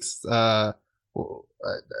 thanks.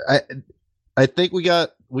 I think we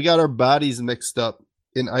got our bodies mixed up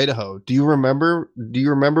in Idaho. Do you remember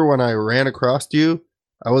when I ran across you?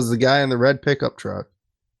 I was the guy in the red pickup truck.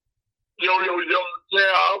 Yo, yeah,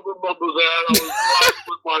 I remember that. I was riding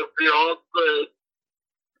with my fiance,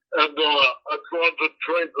 and I tried to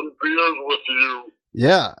trade some beers with you.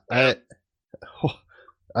 Yeah,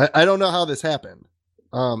 I don't know how this happened.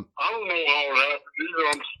 I don't know how it happened either.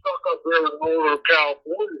 I'm stuck up there in Northern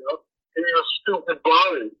California in a stupid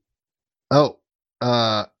body.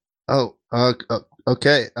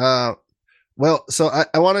 Okay. Well, so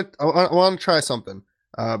I want to try something.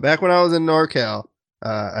 Back when I was in NorCal,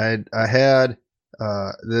 I had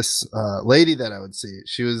this lady that I would see.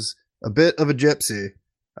 She was a bit of a gypsy,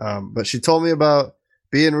 but she told me about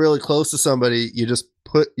being really close to somebody. You just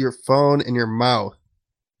put your phone in your mouth,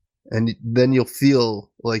 and then you'll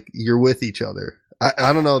feel like you're with each other.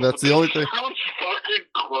 I don't know. That's the only thing. Sounds fucking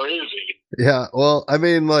crazy. Yeah. Well, I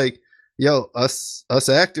mean, like, yo, us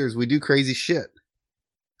actors, we do crazy shit.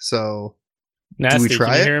 So Nasty, try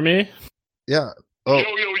can you it? hear me? yeah. Oh, Yo, is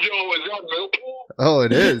that Millpool? oh,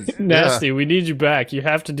 it is. Yeah. Nasty, we need you back. You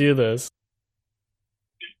have to do this.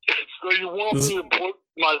 So you want me to put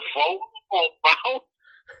my phone in my mouth?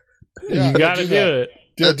 Yeah, you got to do that. it.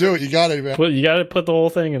 Yeah, do it. You got it, man. You got to put the whole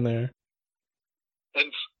thing in there.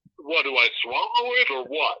 And what, do I swallow it or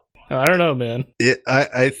what? I don't know, man.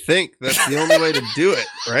 I think that's the only way to do it,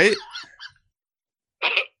 right? Yeah.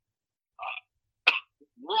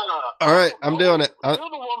 All right, I'm doing it. You're the one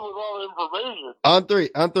with all the information. On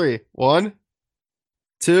three. 1,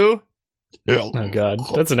 2. Oh god,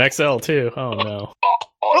 that's an XL too. Oh no.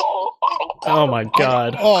 Oh my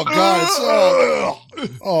god. Oh God!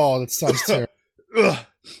 Oh, that sounds terrible. Ugh.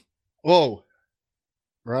 Whoa,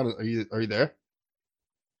 Ron, are you there?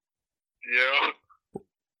 Yeah.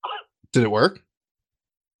 Did it work?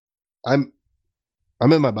 I'm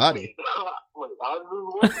in my body. Wait, how's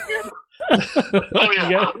this work again? Oh yeah,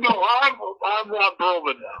 Yeah. no, I'm Ron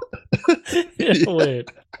Perlman now. Wait.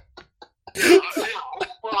 Yeah,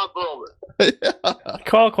 I'm Ron Perlman.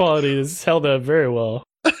 Call quality is held up very well.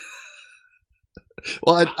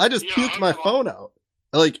 Well, I just Yeah, puked I'm my on- phone out.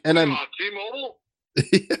 Like, and I'm T-Mobile.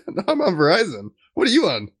 yeah, no, I'm on Verizon. What are you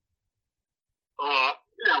on?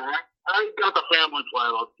 Yeah, I got the family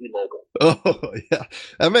plan on T-Mobile. Oh yeah,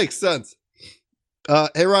 that makes sense.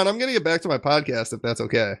 Hey Ron, I'm gonna get back to my podcast if that's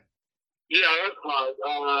okay. Yeah, that's fine.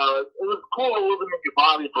 It was cool living in your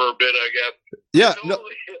body for a bit, I guess. Yeah, I no,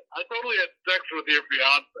 totally had sex with your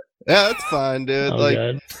fiance. yeah, that's fine, dude. Oh, Like,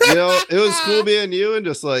 God. you know, it was cool being you and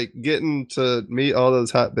just like getting to meet all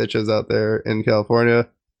those hot bitches out there in California.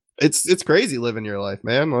 It's crazy living your life,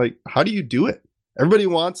 man. Like, how do you do it? Everybody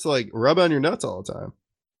wants to like rub on your nuts all the time.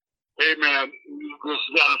 Hey man, you just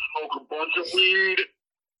gotta smoke a bunch of weed.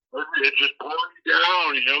 It just pours you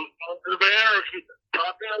down, you know. Under the air, she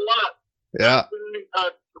taught me a lot. Yeah.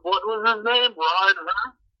 What was his name? Ryan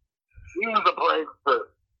Hurst? He was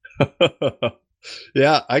a prankster.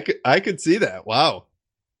 Yeah, I could see that. Wow.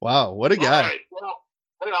 What a guy. All right, well,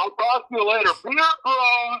 hey, I'll talk to you later. Beer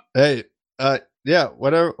cross. Hey, yeah,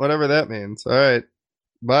 whatever that means. All right.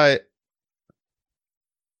 Bye.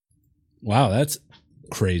 Wow, that's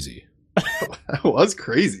crazy. That was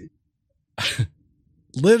crazy.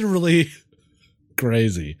 Literally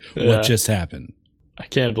crazy. Yeah. What just happened? I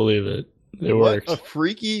can't believe it. It What worked. a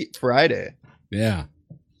freaky Friday. Yeah.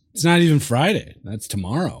 It's not even Friday. That's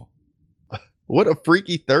tomorrow. What a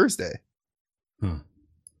freaky Thursday. Huh.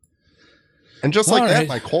 And just All like that, right.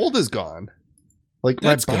 my cold is gone. Like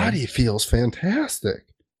That's my body feels fantastic.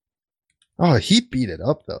 Oh, he beat it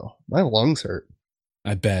up though. My lungs hurt.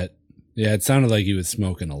 I bet. Yeah, it sounded like he was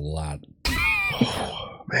smoking a lot.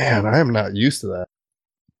 Man, I am not used to that.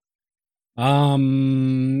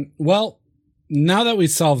 Well, now that we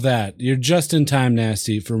solved that, you're just in time,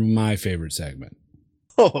 Nasty, for my favorite segment.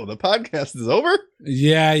 Oh, the podcast is over?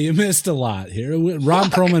 Yeah, you missed a lot here. Ron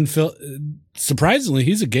Perlman, surprisingly,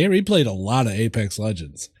 he's a gamer. He played a lot of Apex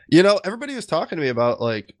Legends. You know, everybody was talking to me about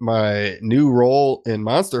like my new role in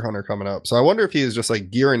Monster Hunter coming up. So I wonder if he is just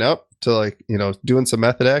like gearing up to like, you know, doing some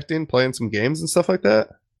method acting, playing some games and stuff like that.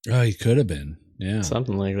 Oh, he could have been. Yeah.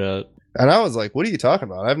 Something like that. And I was like, what are you talking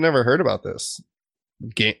about? I've never heard about this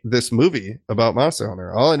game, this movie about Monster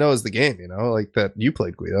Hunter. All I know is the game, you know, like that you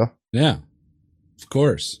played, Guido. Yeah. Of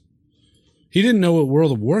course. He didn't know what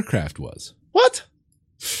World of Warcraft was. What?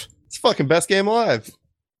 It's fucking best game alive.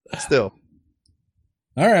 Still.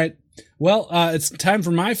 All right. Well, it's time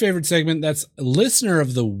for my favorite segment. That's Listener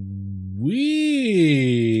of the Week.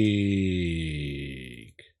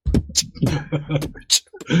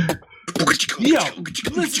 Yo,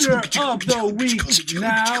 Listener of the Week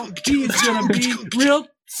now. He's going to be real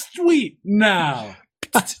sweet now.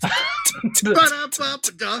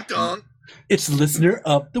 It's Listener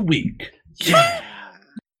of the Week. Yeah.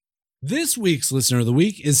 This week's Listener of the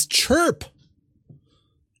Week is Chirp.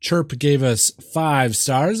 Chirp gave us 5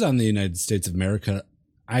 stars on the United States of America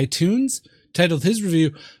iTunes, titled his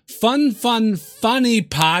review, Fun, Funny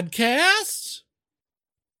Podcast.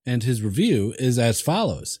 And his review is as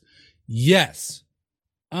follows. Yes,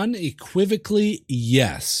 unequivocally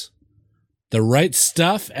yes. The right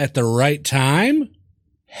stuff at the right time?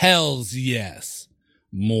 Hells yes.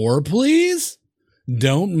 More, please?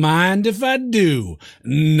 Don't mind if I do.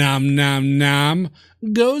 Nom, nom, nom.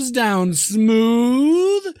 Goes down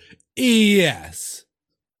smooth? Yes.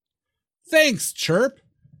 Thanks, Chirp.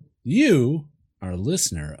 You are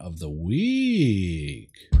Listener of the Week.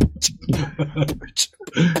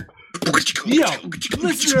 Yo,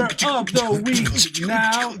 Listener of the Week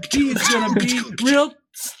now. He's gonna be real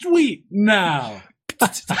sweet now.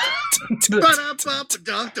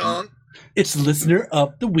 It's Listener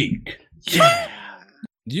of the Week. Yeah.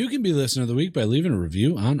 You can be Listener of the Week by leaving a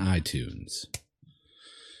review on iTunes.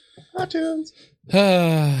 iTunes.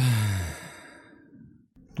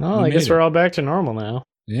 Oh, We I guess made it. we're all back to normal now.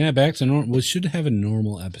 Yeah, back to normal. We should have a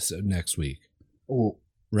normal episode next week, Ooh,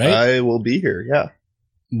 right? I will be here. Yeah.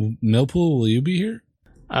 Millpool, will you be here?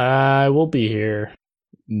 I will be here.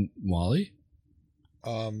 Wally?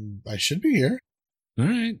 I should be here. All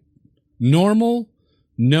right. Normal,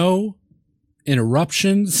 no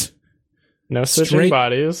interruptions. No switching Straight-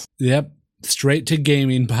 bodies. Yep. Straight to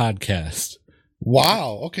gaming podcast.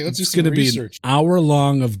 Wow. Okay, let's do It's some going to be research. an hour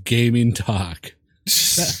long of gaming talk.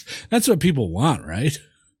 That's what people want, right?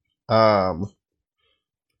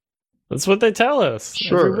 That's what they tell us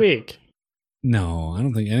Sure. every week. No, I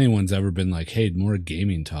don't think anyone's ever been like, hey, more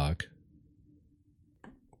gaming talk.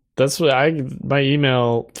 That's what my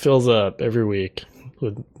email fills up every week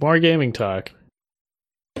with more gaming talk.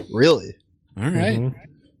 Really? All right. Mhm.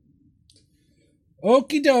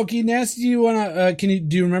 Okie dokie. Nasty, you wanna? Do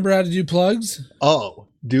you remember how to do plugs? Oh,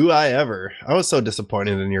 do I ever? I was so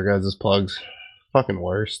disappointed in your guys' plugs. Fucking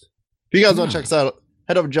worst. If you guys want to check us out,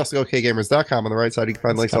 head over to justokgamers.com. On the right side, you can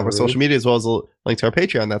find links to all of our social media as well as a link to our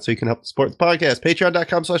Patreon. That's so you can help support the podcast.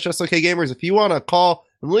 Patreon.com/justokgamers. If you want to call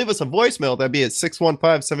and leave us a voicemail, that'd be at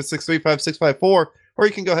 615-763-5654. Or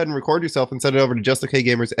you can go ahead and record yourself and send it over to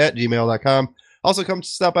justokgamers@gmail.com. Also, come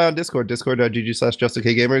stop by on Discord,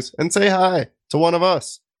 discord.gg/justokgamers, and say hi to one of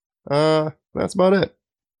us. That's about it.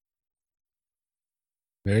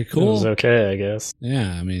 Very It cool. was okay, I guess.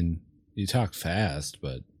 Yeah, I mean, you talk fast,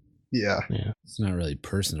 but Yeah. it's not really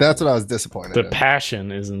personal. That's what I was disappointed The in.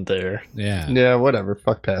 passion isn't there. Yeah. Yeah, whatever.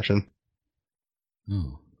 Fuck passion.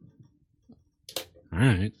 Oh. All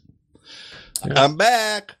right. I'm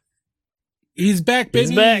back. He's back, baby.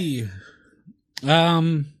 He's back.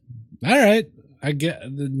 All right. I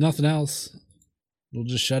get nothing else. We'll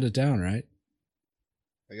just shut it down, right?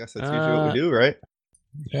 I guess that's usually what we do, right?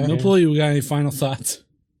 Millpool, you got any final thoughts?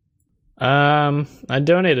 I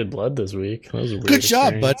donated blood this week. That was a weird Good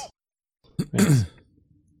job, bud. experience. Did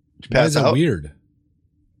you Why pass is that out? weird?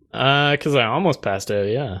 Because I almost passed out,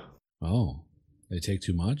 yeah. Oh, they take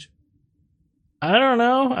too much? I don't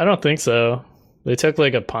know. I don't think so. They took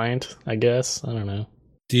like a pint, I guess. I don't know.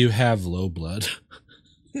 Do you have low blood?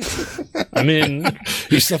 I mean,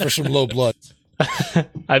 He suffers from low blood.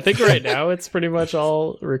 I think right now it's pretty much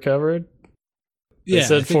all recovered. They I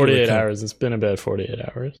said think it 48 recovered. hours. It's been about 48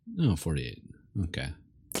 hours. Oh, 48. Okay.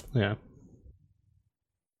 Yeah.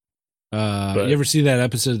 You ever see that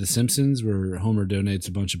episode of The Simpsons where Homer donates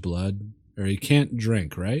a bunch of blood? Or he can't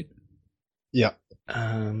drink, right? Yeah.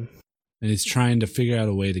 Um, And he's trying to figure out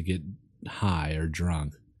a way to get high or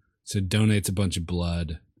drunk. So donates a bunch of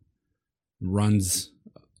blood, runs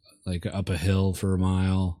like up a hill for a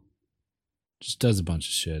mile, just does a bunch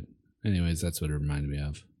of shit. Anyways, that's what it reminded me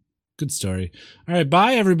of. Good story. All right,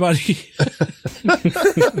 bye everybody.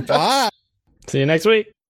 Bye. see you next week.